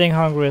 I'm getting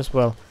hungry as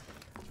well.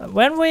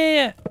 When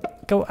we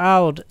go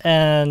out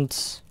and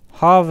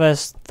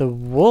harvest the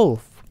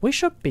wolf, we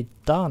should be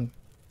done.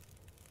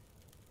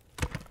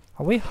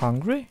 Are we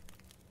hungry?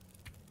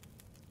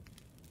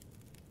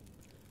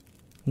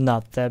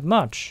 Not that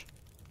much.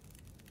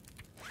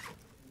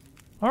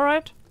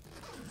 Alright.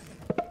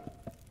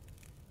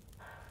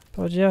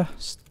 But yeah,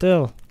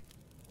 still,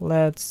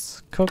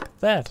 let's cook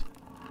that.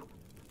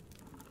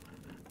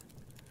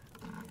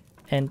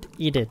 And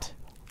eat it.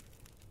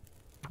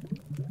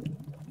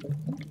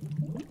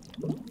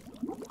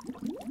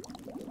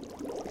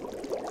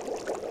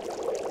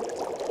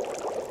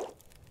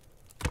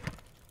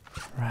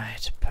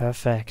 Right,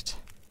 perfect.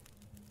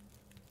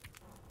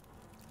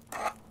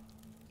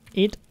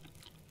 Eat.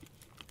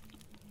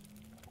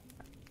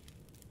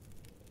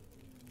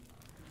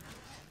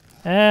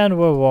 And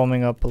we're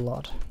warming up a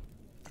lot.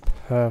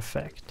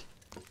 Perfect.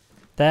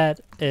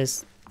 That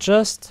is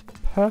just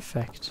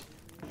perfect.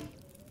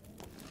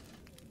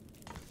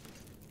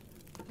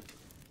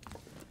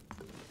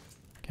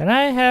 Can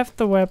I have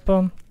the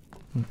weapon?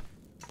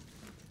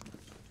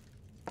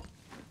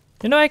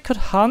 You know, I could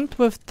hunt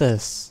with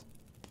this.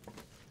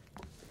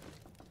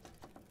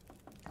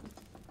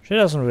 She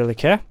doesn't really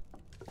care.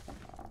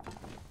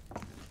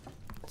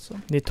 So,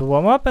 need to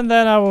warm up and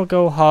then I will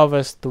go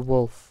harvest the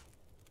wolf.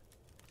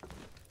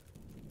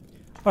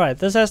 Alright,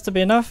 this has to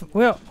be enough.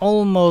 We're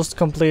almost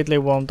completely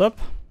warmed up.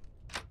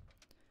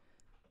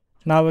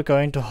 Now we're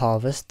going to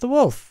harvest the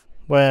wolf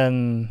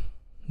when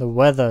the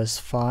weather is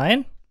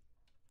fine.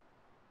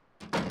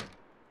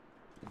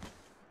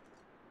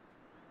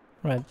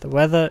 Right, the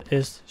weather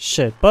is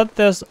shit, but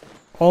there's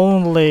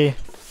only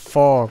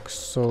fog,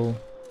 so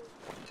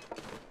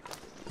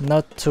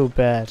not too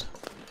bad.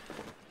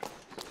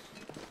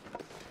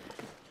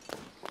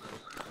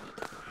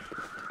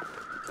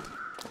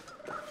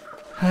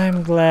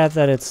 I'm glad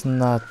that it's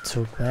not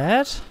too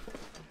bad.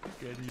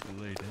 Can't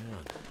even lay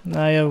down.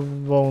 I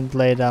won't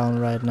lay down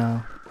right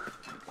now.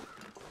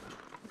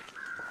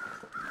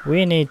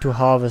 We need to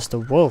harvest a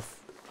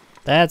wolf.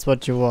 That's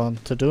what you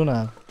want to do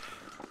now.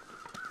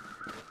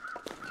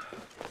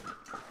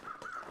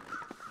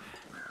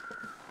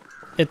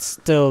 It's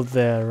still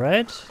there,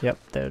 right? Yep,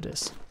 there it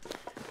is.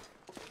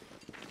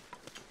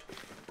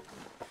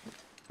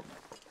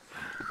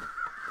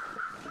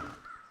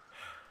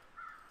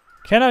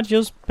 Cannot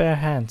use bare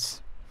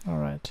hands.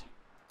 Alright.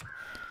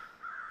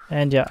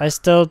 And yeah, I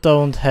still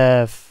don't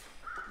have...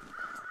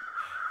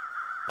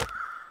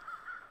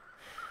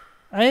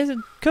 I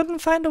couldn't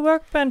find a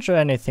workbench or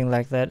anything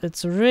like that.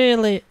 It's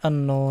really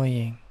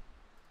annoying.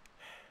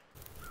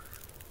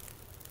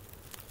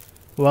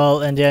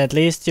 Well, and yeah, at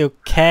least you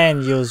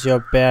can use your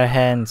bare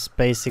hands,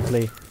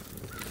 basically.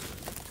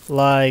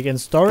 Like in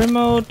story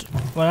mode,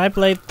 when I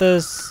played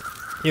this,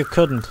 you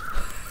couldn't.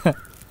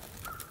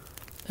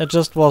 It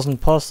just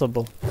wasn't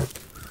possible.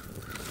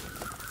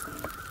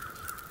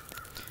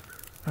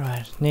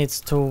 Right, needs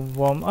to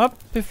warm up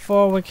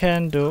before we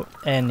can do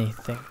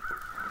anything.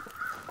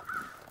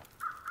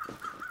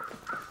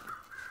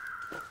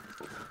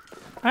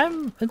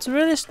 It's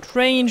really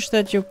strange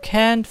that you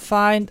can't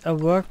find a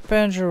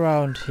workbench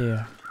around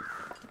here.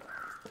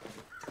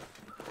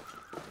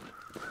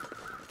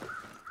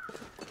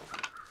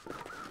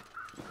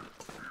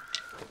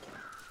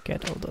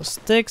 Get all those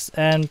sticks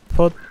and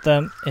put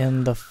them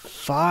in the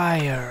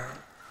fire.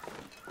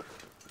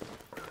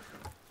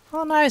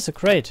 Oh nice, a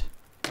crate.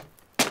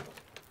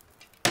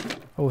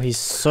 Oh, he's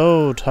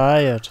so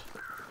tired.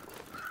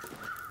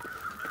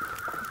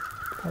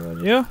 How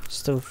about you?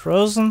 Still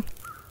frozen?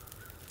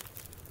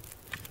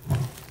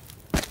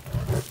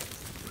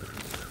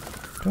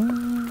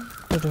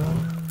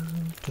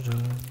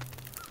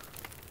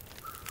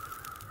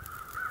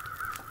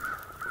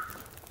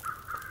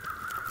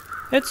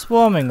 It's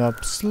warming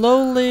up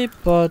slowly,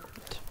 but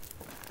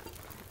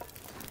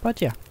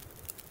yeah.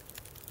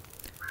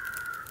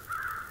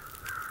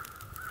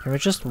 Can we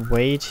just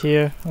wait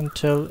here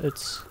until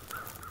it's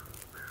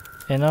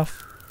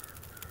enough?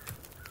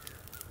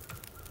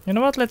 You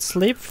know what? Let's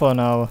sleep for an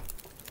hour.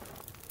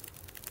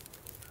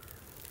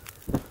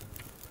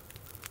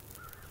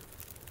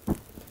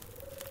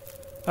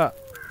 Ah,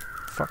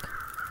 fuck.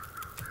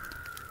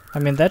 I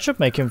mean, that should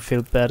make him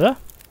feel better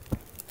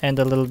and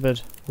a little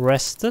bit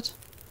rested.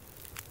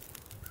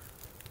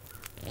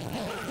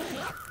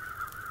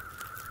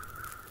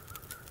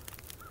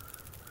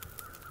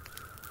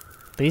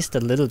 At least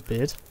a little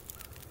bit.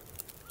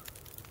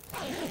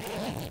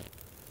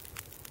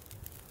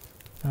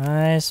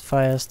 Nice,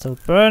 fire still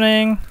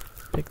burning.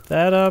 Pick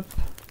that up.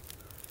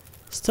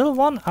 Still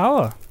 1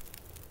 hour.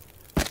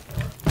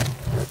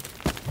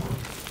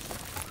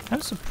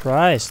 I'm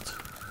surprised.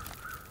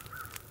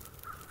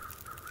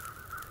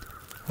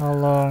 How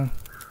long?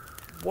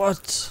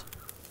 What?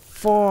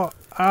 4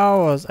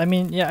 hours? I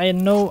mean, yeah, I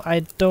know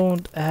I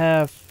don't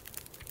have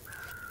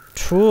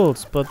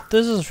tools, but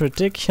this is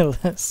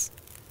ridiculous.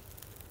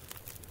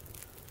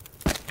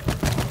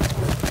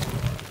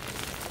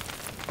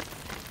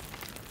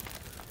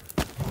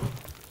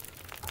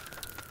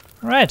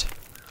 Right,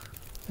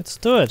 let's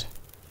do it.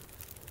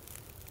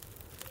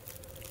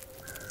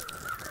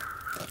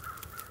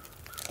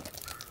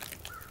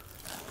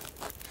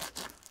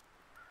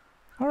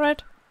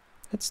 Alright,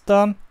 it's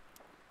done.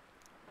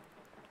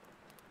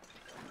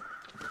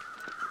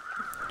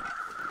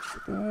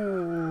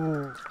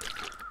 Ooh.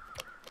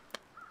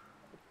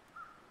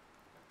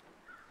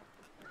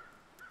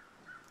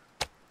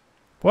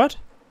 What?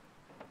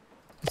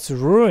 It's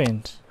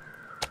ruined.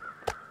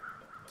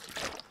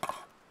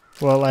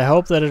 Well, I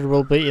hope that it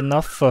will be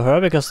enough for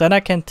her, because then I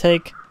can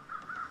take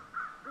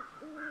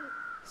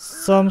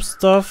some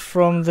stuff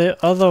from the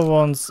other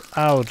ones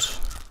out.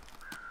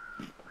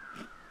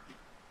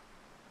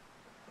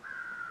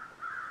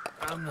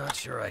 I'm not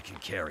sure I can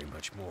carry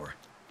much more.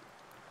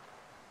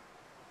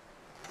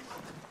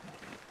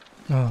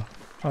 Oh,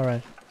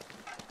 alright.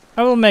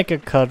 I will make a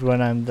cut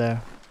when I'm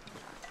there.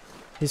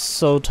 He's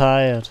so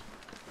tired.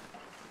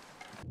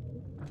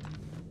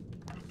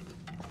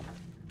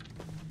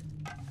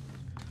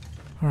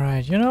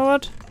 Alright, you know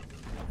what?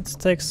 Let's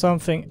take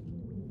something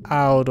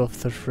out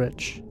of the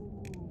fridge.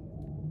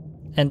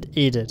 And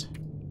eat it.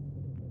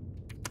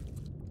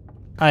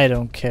 I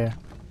don't care.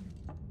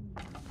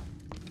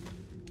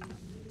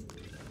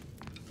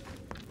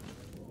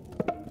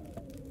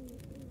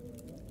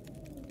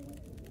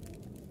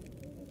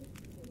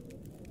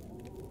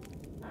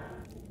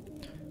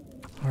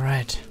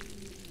 Alright.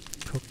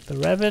 Cook the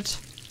rabbit.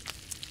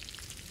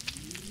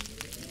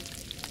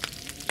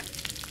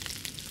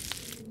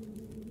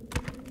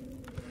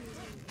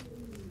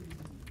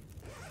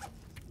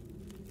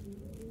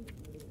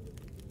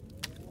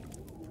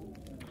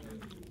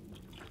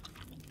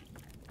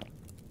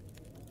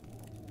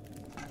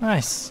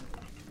 Nice.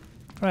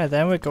 Right,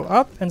 then we go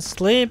up and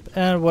sleep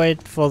and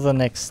wait for the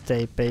next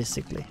day,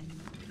 basically.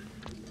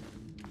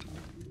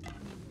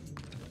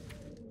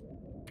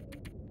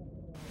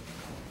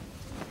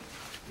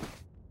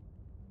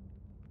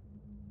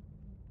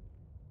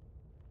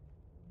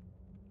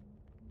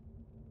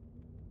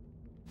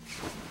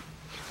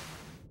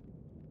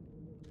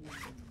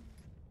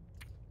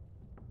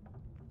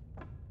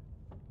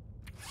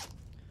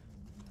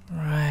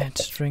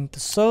 drink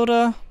the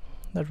soda.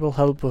 That will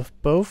help with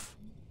both.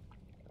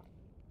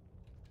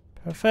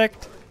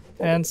 Perfect.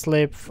 And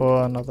sleep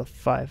for another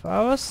 5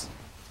 hours.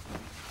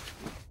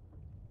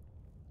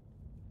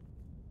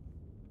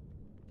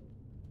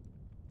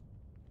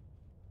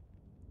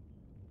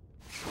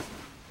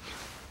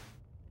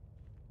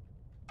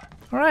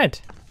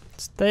 Alright,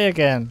 stay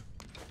again.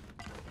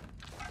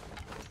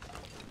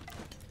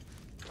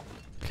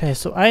 Okay,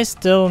 so I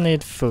still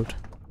need food.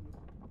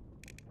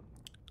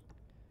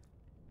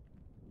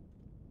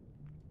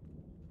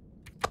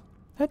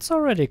 That's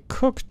already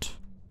cooked.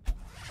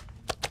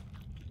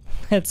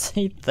 Let's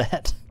eat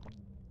that.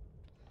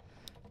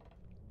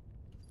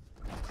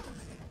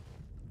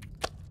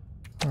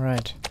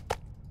 Alright.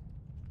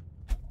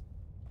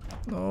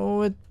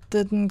 Oh, it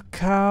didn't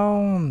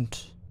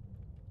count.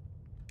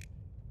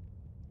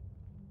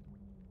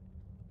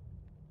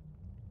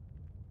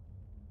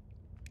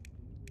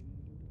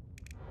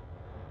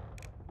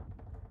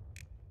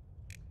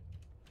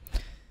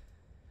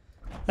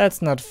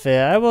 That's not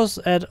fair. I was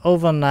at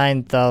over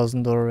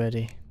 9,000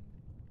 already.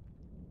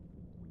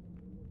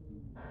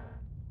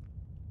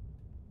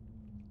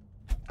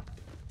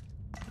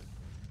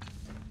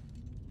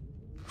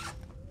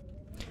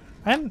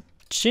 I'm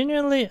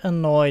genuinely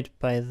annoyed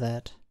by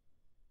that.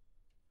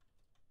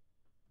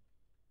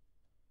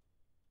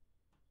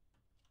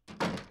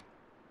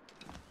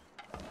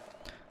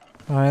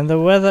 Oh, and the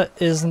weather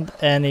isn't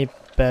any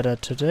better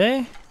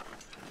today.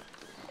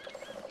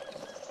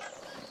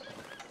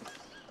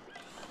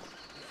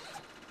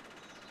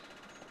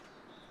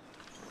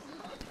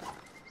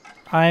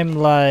 I'm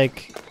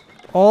like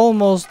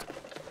I'm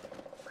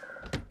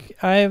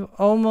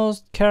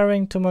almost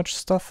carrying too much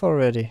stuff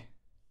already.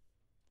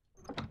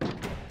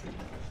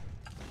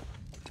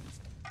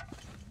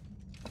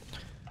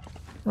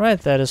 Right,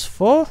 that is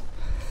full.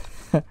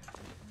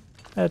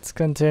 Let's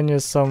continue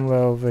somewhere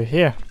over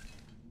here.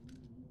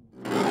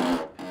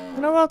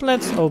 You know what?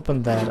 Let's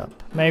open that up.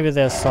 Maybe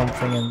there's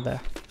something in there.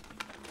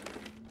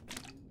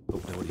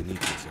 Hope nobody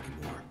needs this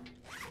anymore.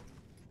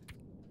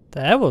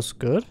 That was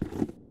good.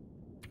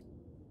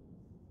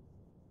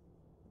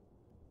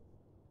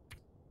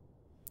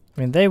 I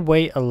mean, they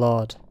weigh a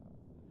lot.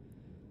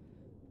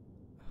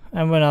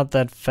 And we're not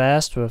that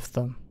fast with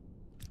them.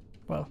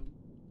 Well.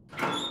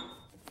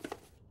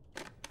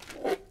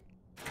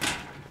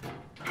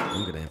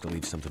 I'm gonna have to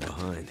leave something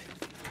behind.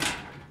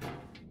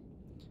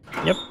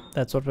 Yep,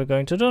 that's what we're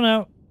going to do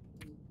now.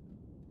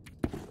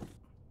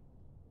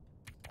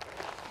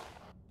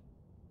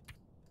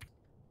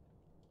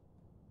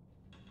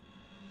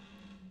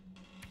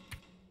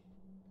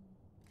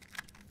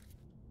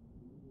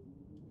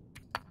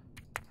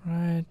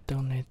 Right,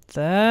 don't need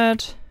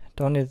that.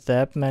 Don't need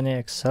that many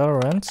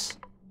accelerants.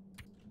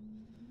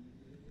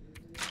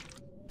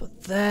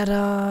 Put that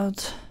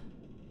out.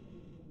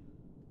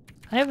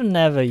 I've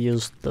never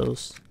used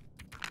those.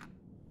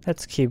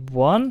 Let's keep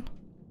one.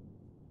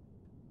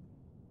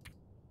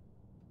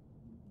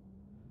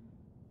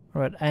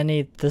 Alright, I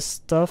need this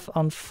stuff,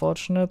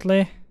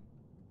 unfortunately.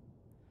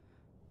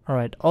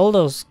 Alright, all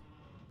those...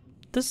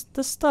 This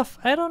stuff,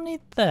 I don't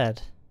need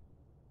that.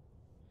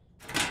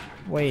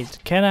 Wait,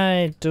 can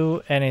I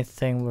do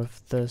anything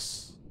with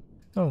this?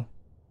 Oh.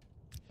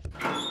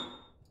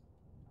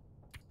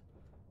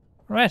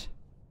 Right.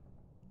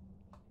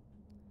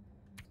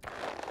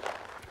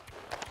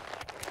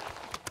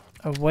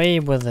 Away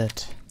with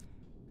it.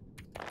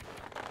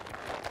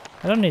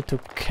 I don't need to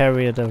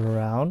carry it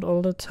around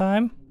all the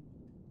time.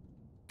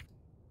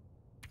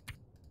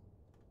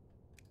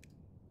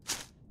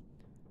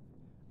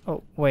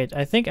 Oh, wait,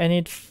 I think I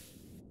need...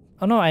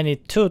 oh no, I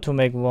need 2 to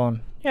make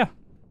 1. Yeah.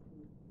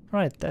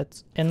 Right,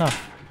 that's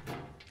enough.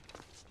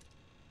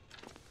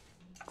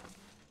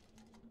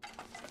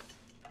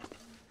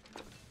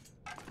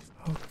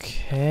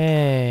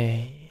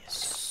 Okay,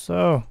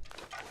 so...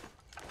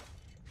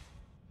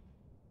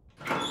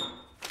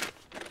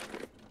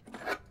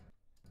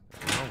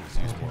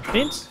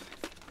 beans?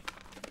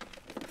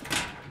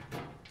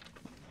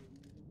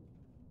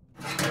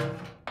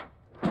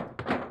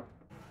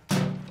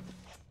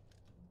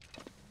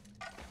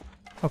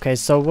 Okay,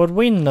 so what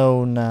we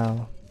know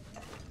now.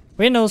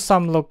 We know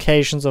some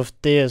locations of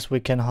deers we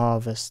can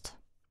harvest.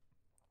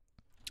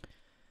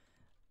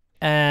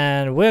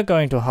 And we're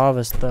going to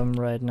harvest them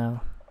right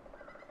now.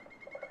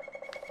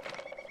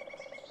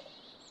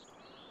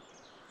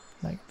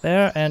 Like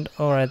there, and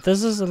alright,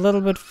 this is a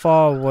little bit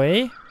far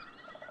away.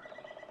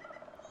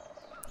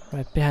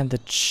 Right behind the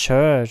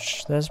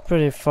church. That's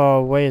pretty far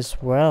away as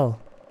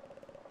well.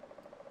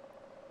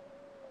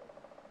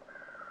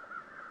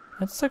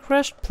 That's the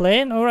crashed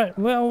plane? Alright,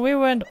 well, we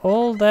went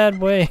all that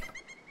way.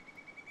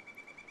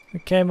 We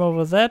came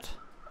over that?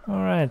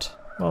 Alright,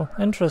 well,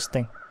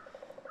 interesting.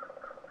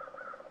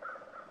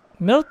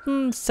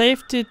 Milton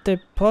Safety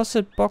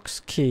Deposit Box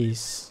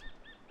Keys.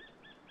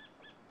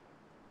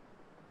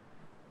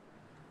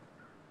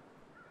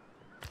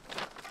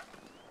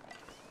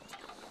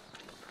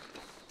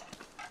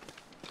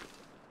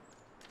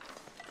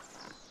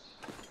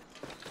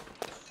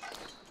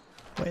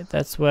 Wait,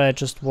 that's where I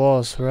just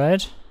was,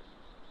 right?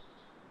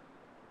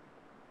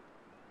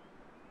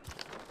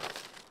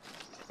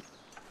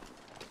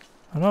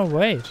 Oh no,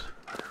 wait.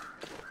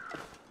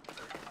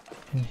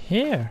 In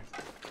here.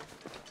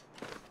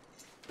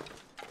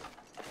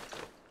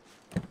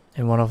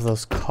 In one of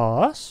those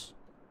cars?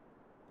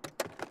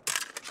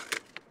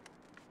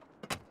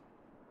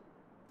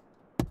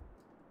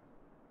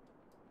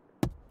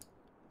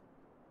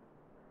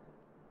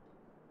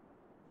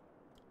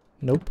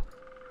 Nope.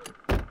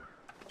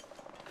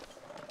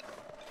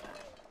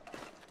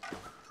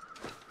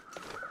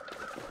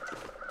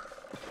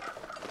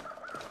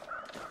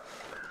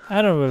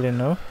 I don't really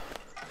know.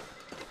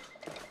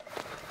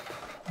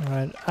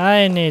 Alright,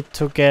 I need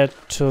to get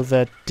to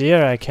that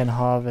deer I can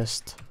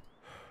harvest.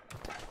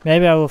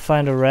 Maybe I will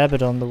find a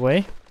rabbit on the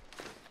way.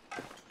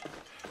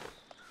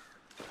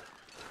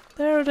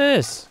 There it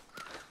is.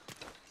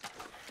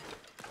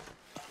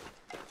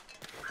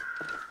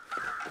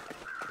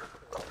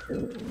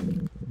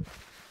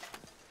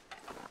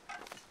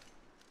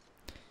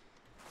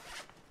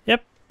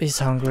 Yep, he's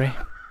hungry.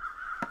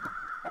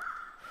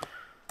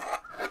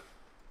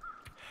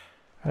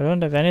 I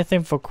don't have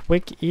anything for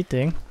quick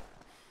eating.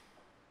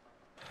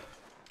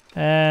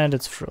 And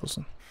it's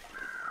frozen.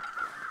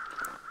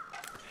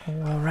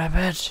 Oh, a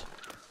rabbit.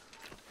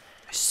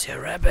 I see a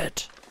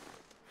rabbit.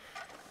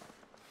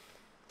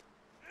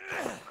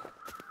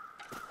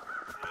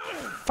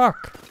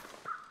 Fuck.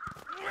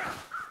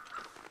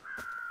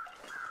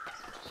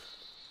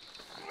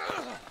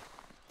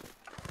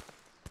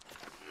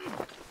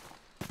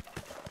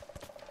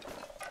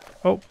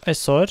 Oh, I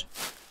saw it.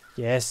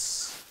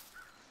 Yes.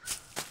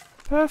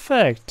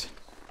 Perfect.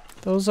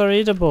 Those are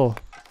eatable.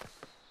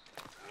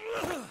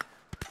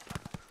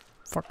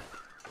 Fuck.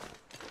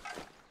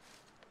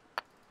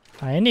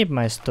 I need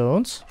my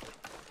stones.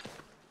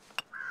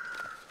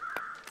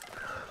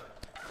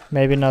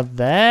 Maybe not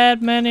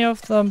that many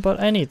of them, but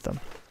I need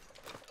them.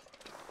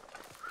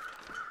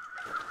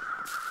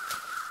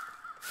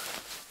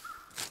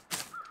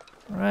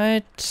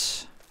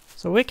 Right.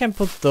 So we can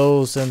put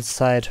those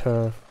inside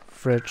her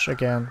fridge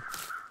again.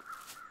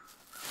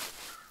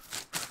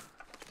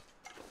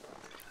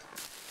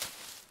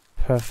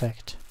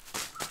 Perfect.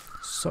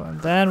 So,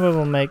 and then we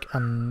will make a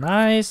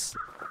nice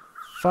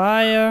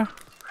fire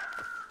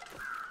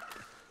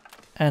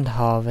and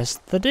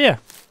harvest the deer.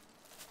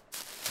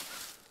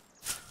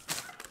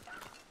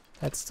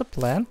 That's the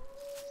plan.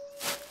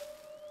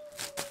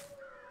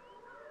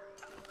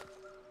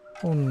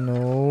 Oh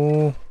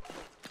no.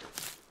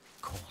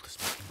 Cold is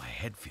making my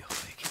head feel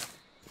sick.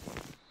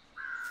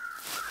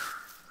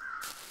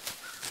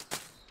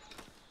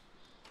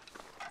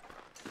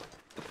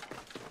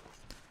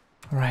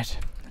 Alright,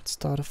 let's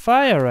start a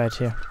fire right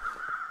here.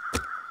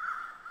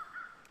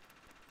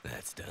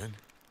 That's done.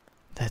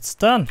 That's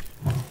done.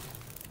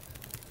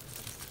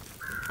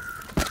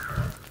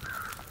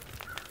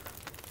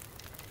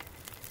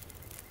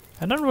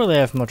 I don't really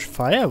have much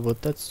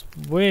firewood, that's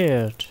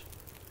weird.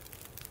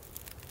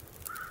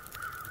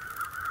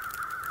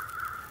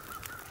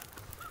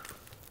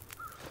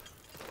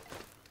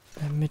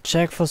 Let me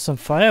check for some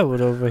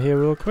firewood over here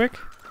real quick.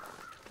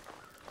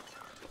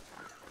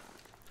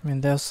 I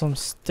mean, there's some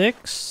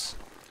sticks.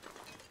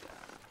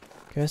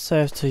 Guess I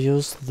have to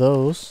use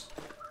those.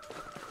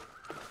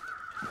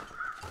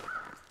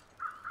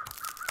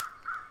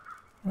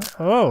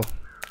 Oh!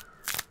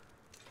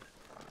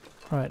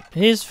 Right,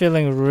 he's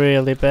feeling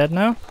really bad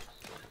now.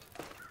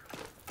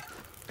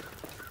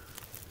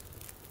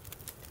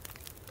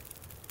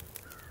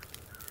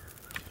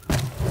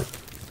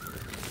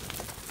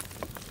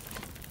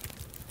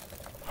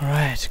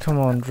 Alright, come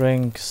on,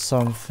 drink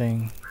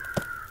something.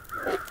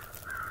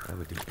 I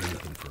would do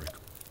anything for it.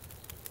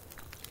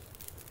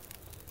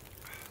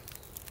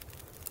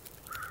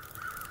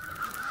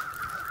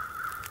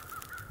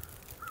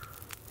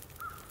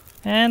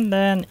 And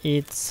then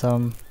eat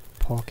some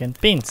pork and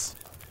beans.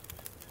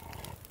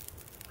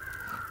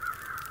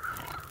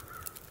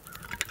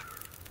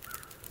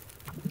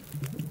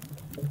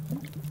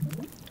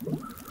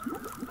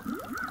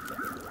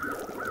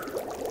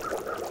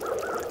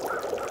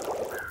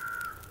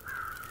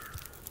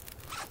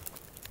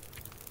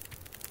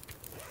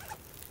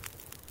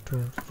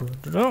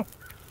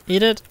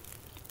 Eat it.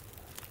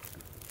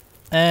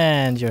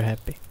 And you're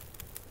happy.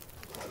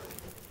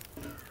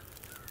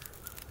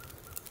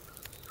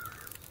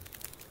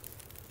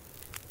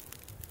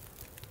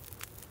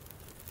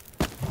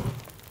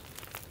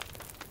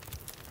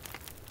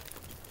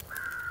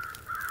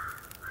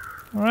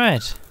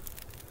 Alright.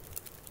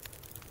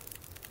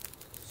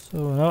 So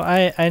now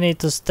I need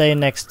to stay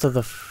next to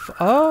the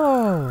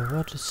oh,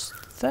 what is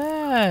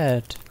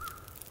that?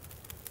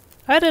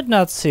 I did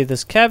not see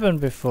this cabin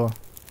before.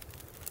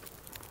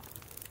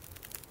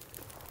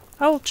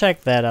 I'll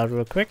check that out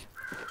real quick.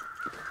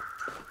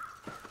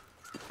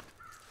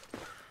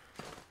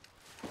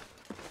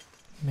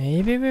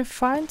 Maybe we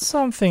find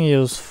something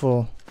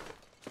useful.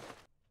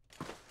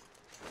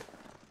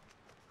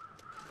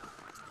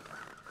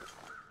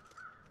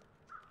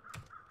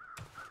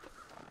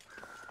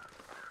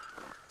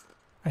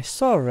 I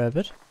saw a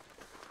rabbit.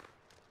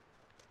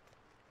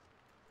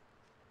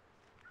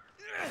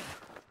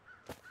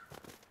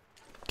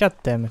 God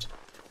damn it.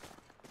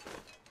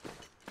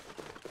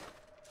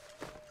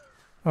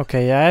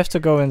 Okay, yeah, I have to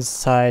go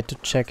inside to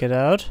check it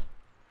out.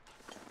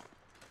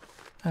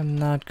 I'm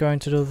not going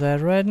to do that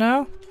right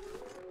now.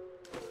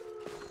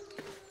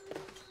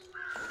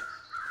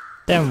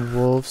 Damn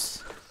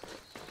wolves.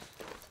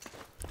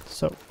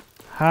 So,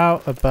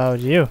 how about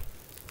you?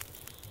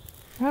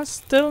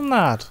 Still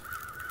not.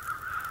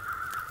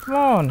 Come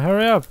on,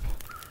 hurry up.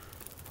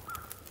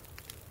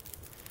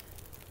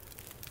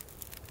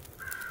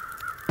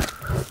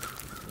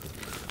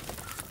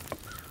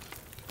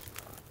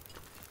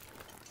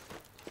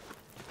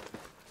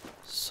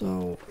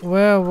 So,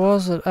 where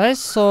was it? I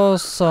saw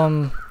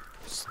some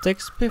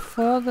sticks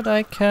before that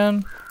I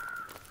can...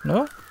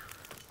 No?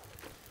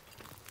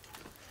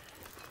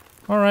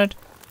 Alright.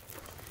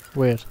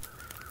 Weird.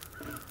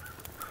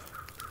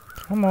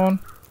 Come on.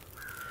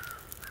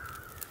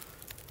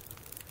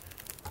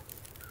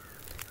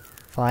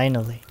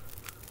 Finally.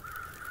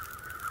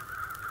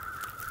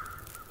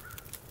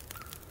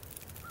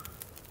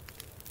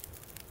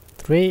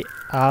 Three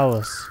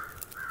hours.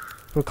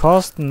 Will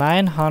cost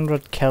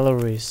 900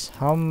 calories.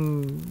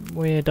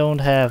 We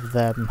don't have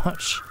that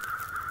much.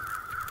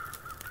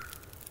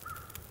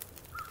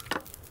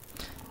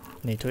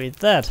 Need to eat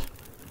that.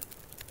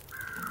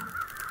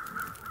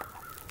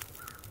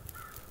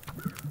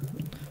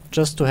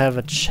 Just to have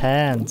a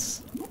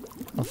chance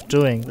of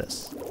doing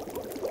this.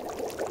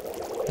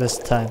 This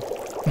time.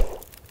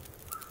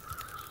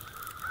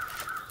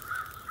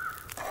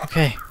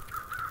 Okay.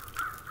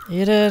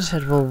 Eat it.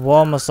 It will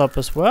warm us up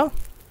as well.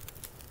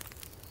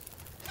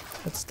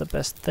 That's the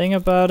best thing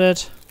about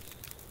it.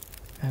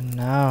 And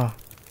now,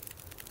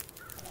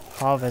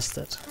 harvest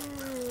it.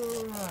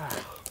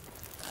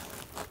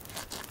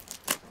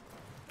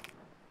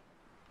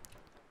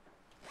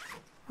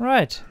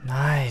 Right,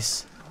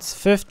 nice. It's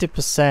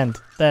 50%.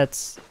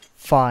 That's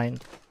fine.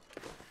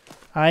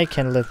 I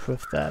can live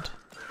with that.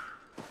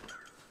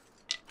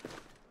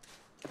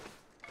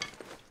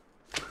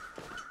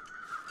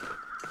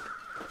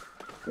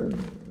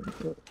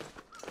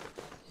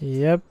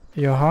 Yep,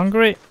 you're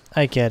hungry?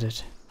 I get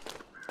it.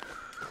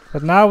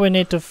 But now we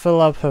need to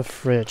fill up her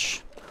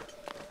fridge.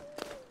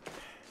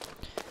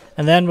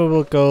 And then we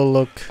will go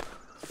look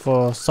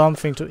for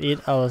something to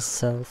eat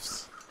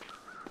ourselves.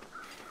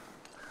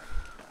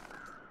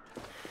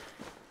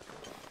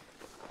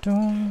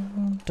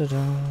 Dun, dun,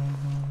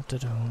 dun, dun,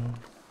 dun.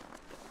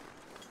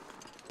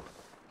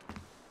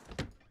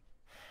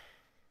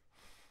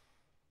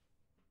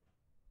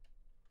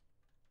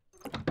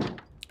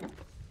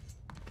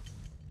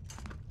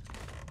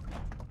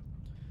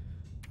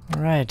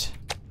 Right.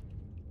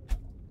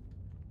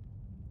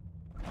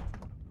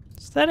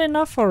 Is that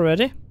enough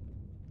already?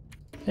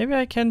 Maybe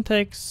I can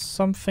take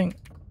something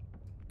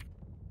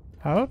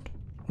out?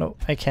 No,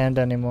 I can't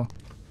anymore.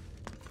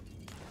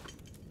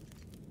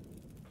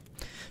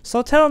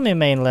 So tell me,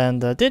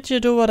 Mainlander, did you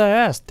do what I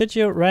asked? Did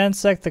you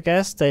ransack the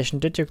gas station?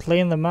 Did you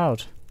clean them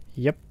out?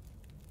 Yep.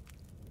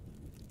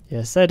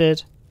 Yes, I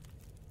did.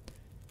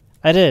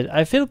 I did.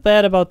 I feel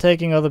bad about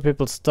taking other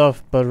people's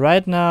stuff, but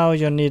right now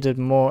you need it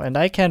more and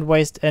I can't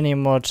waste any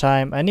more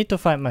time. I need to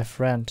find my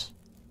friend.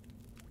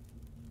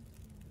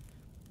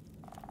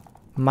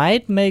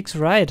 Might makes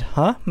right,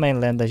 huh,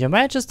 Mainlander? You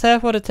might just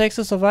have what it takes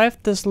to survive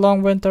this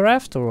long winter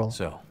after all.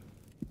 So,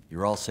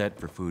 you're all set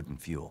for food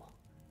and fuel.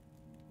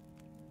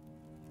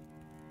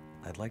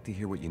 I'd like to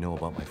hear what you know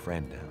about my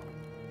friend now.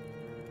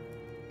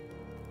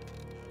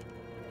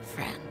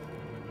 Friend?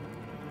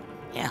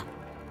 Yeah,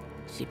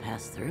 she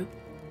passed through.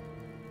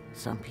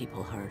 Some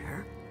people heard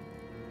her.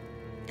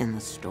 In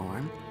the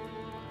storm.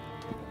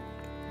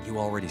 You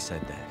already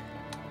said that.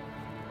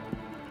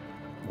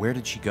 Where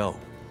did she go?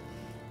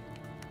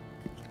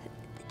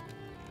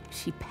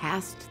 She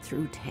passed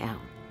through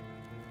town.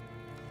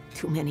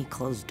 Too many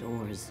closed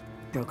doors,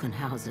 broken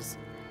houses.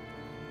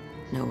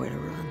 Nowhere to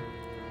run,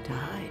 to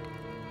hide.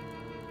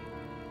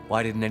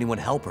 Why didn't anyone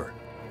help her?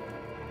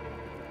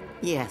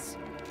 Yes.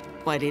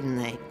 Why didn't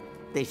they?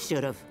 They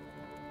should have.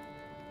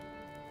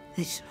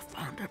 They should have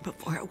found her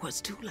before it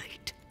was too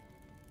late.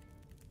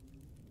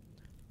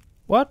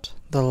 What?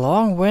 The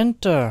long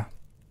winter.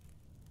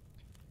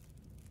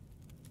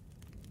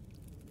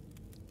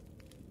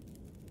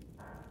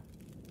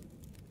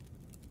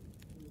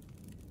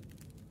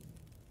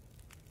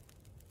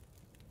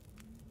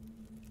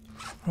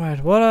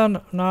 Right, what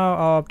are now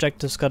our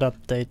objectives got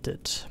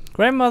updated?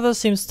 Grandmother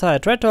seems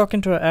tired. Try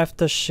talking to her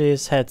after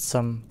she's had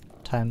some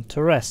time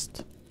to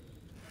rest.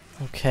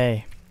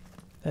 Okay.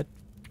 That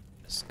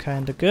is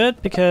kinda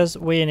good because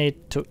we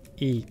need to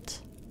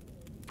eat.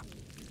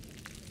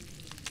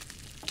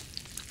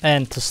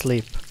 And to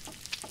sleep.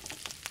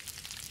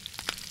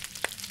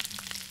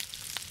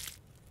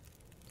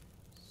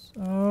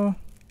 So...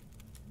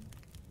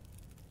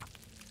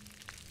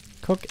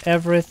 cook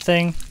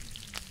everything.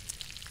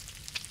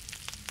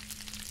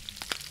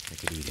 I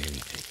could eat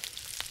anything.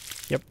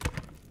 Yep.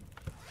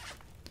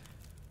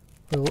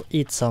 We will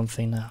eat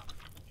something now.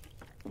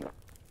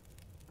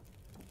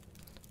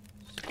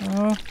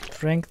 So,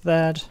 drink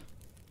that.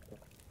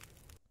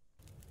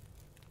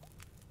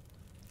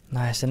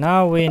 Nice, and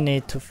now we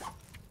need to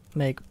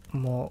make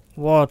more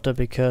water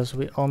because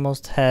we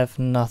almost have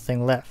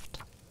nothing left.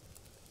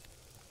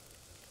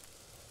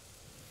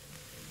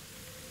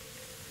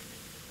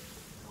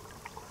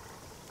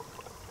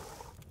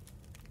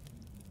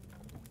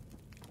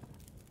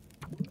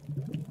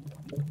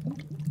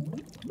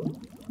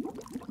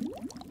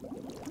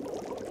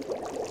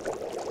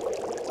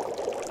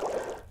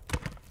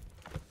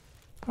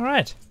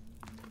 Alright.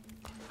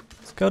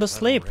 Let's go to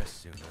sleep.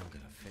 Rest soon, I'm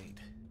gonna faint.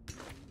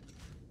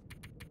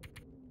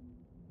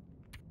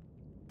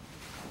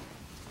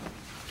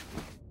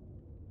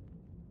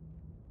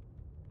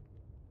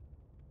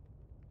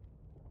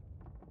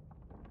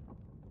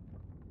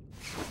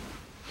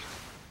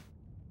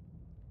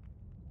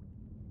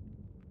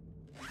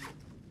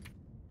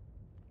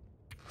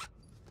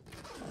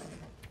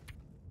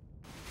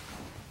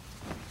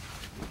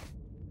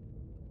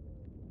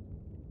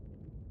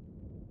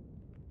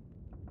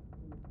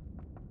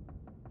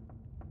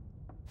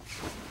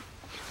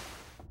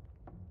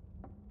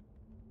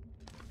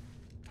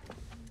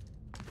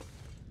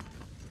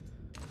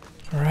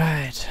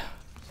 Right.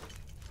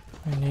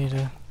 We need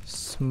a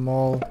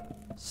small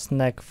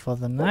snack for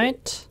the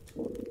night.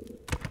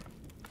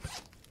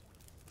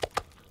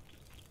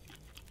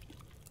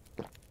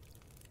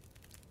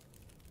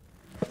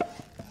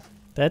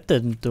 That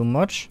didn't do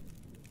much.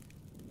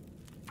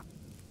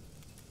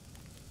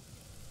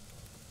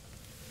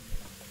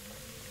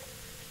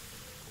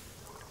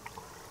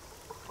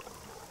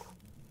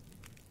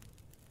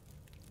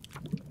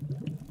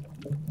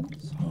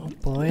 So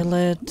boil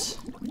it.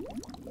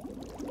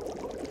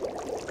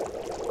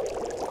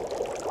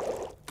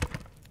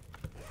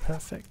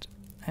 Perfect.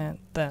 And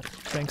that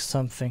drinks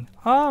something.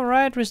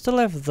 Alright, we still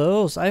have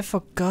those. I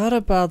forgot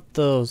about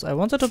those. I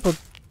wanted to put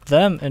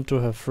them into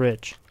her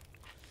fridge.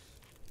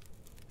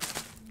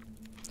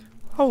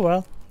 Oh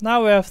well,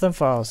 now we have them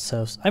for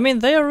ourselves. I mean,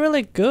 they are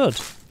really good.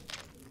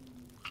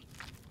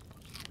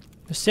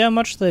 You see how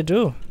much they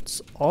do?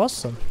 It's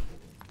awesome.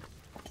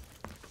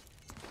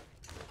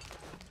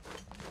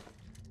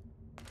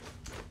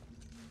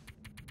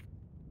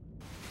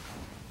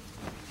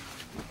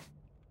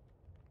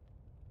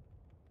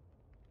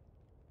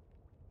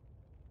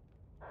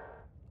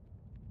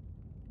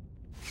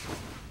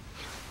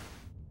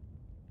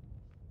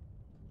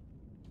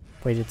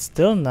 Wait, it's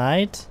still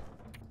night?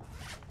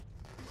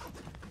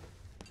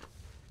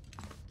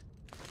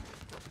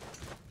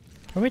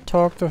 Can we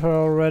talk to her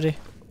already?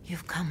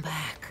 You've come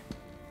back.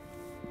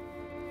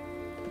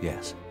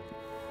 Yes.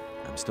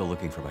 I'm still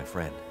looking for my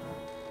friend.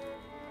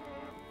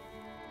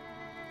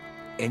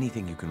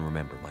 Anything you can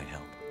remember might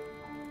help.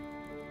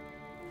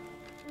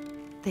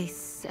 They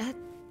said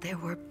there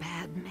were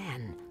bad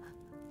men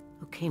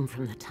who came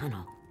from the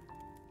tunnel.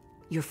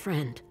 Your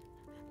friend,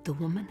 the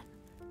woman,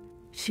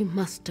 she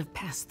must have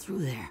passed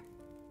through there.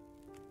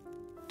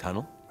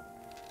 Tunnel?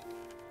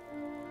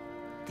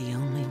 The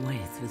only way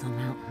through the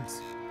mountains.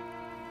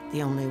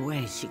 The only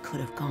way she could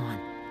have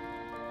gone.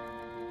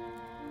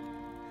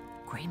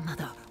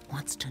 Grandmother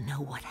wants to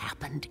know what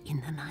happened in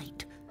the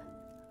night.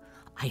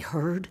 I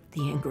heard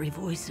the angry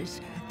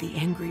voices, the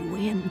angry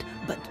wind,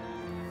 but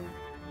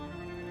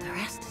the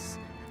rest is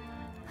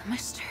a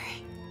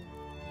mystery.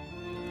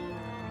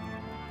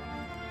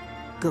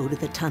 Go to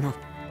the tunnel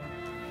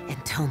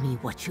and tell me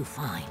what you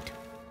find.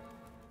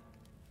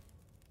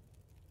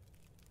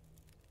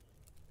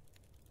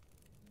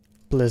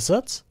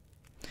 Blizzards?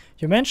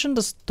 You mentioned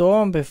the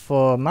storm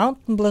before.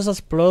 Mountain blizzards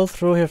blow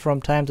through here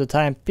from time to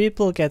time.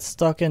 People get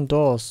stuck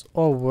indoors,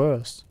 or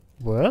worse.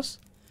 Worse?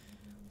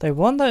 They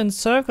wander in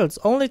circles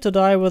only to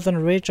die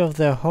within reach of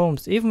their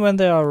homes, even when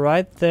they are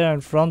right there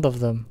in front of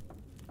them.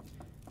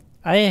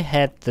 I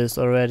had this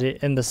already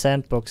in the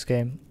sandbox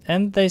game,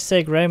 and they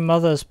say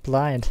grandmother is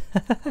blind.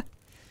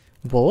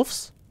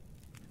 Wolves?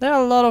 There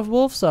are a lot of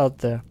wolves out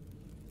there.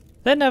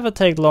 They never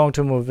take long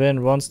to move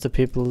in once the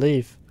people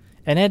leave.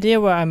 An idea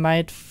where I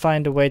might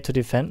find a way to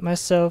defend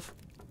myself?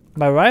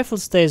 My rifle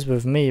stays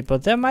with me,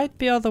 but there might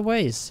be other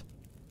ways.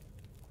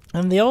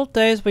 In the old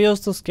days we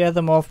used to scare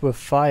them off with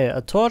fire.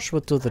 A torch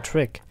would do the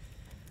trick.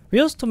 We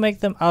used to make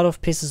them out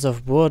of pieces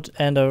of wood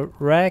and a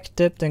rag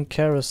dipped in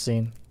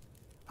kerosene.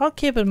 I'll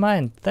keep in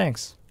mind,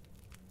 thanks.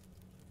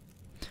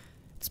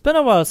 It's been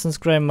a while since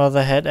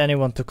grandmother had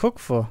anyone to cook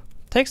for.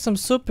 Take some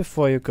soup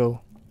before you go.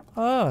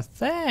 Oh,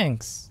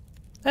 thanks.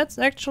 That's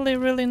actually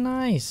really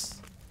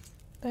nice.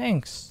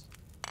 Thanks.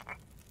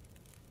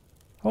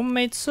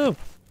 Homemade soup.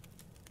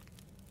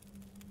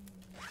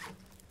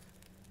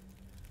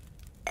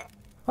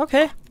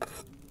 Okay.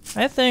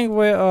 I think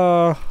we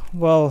are,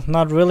 well,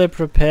 not really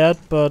prepared,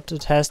 but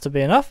it has to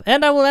be enough.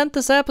 And I will end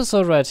this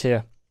episode right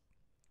here.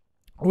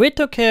 We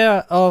took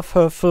care of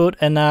her food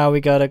and now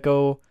we gotta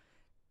go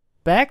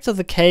back to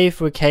the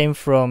cave we came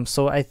from.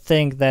 So I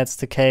think that's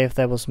the cave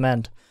that was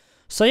meant.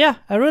 So yeah,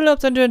 I really hope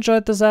that you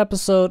enjoyed this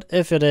episode.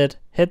 If you did,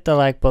 hit the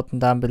like button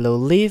down below,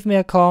 leave me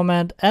a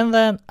comment, and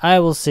then I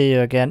will see you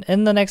again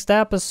in the next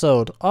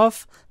episode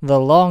of The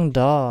Long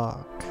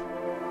Dark.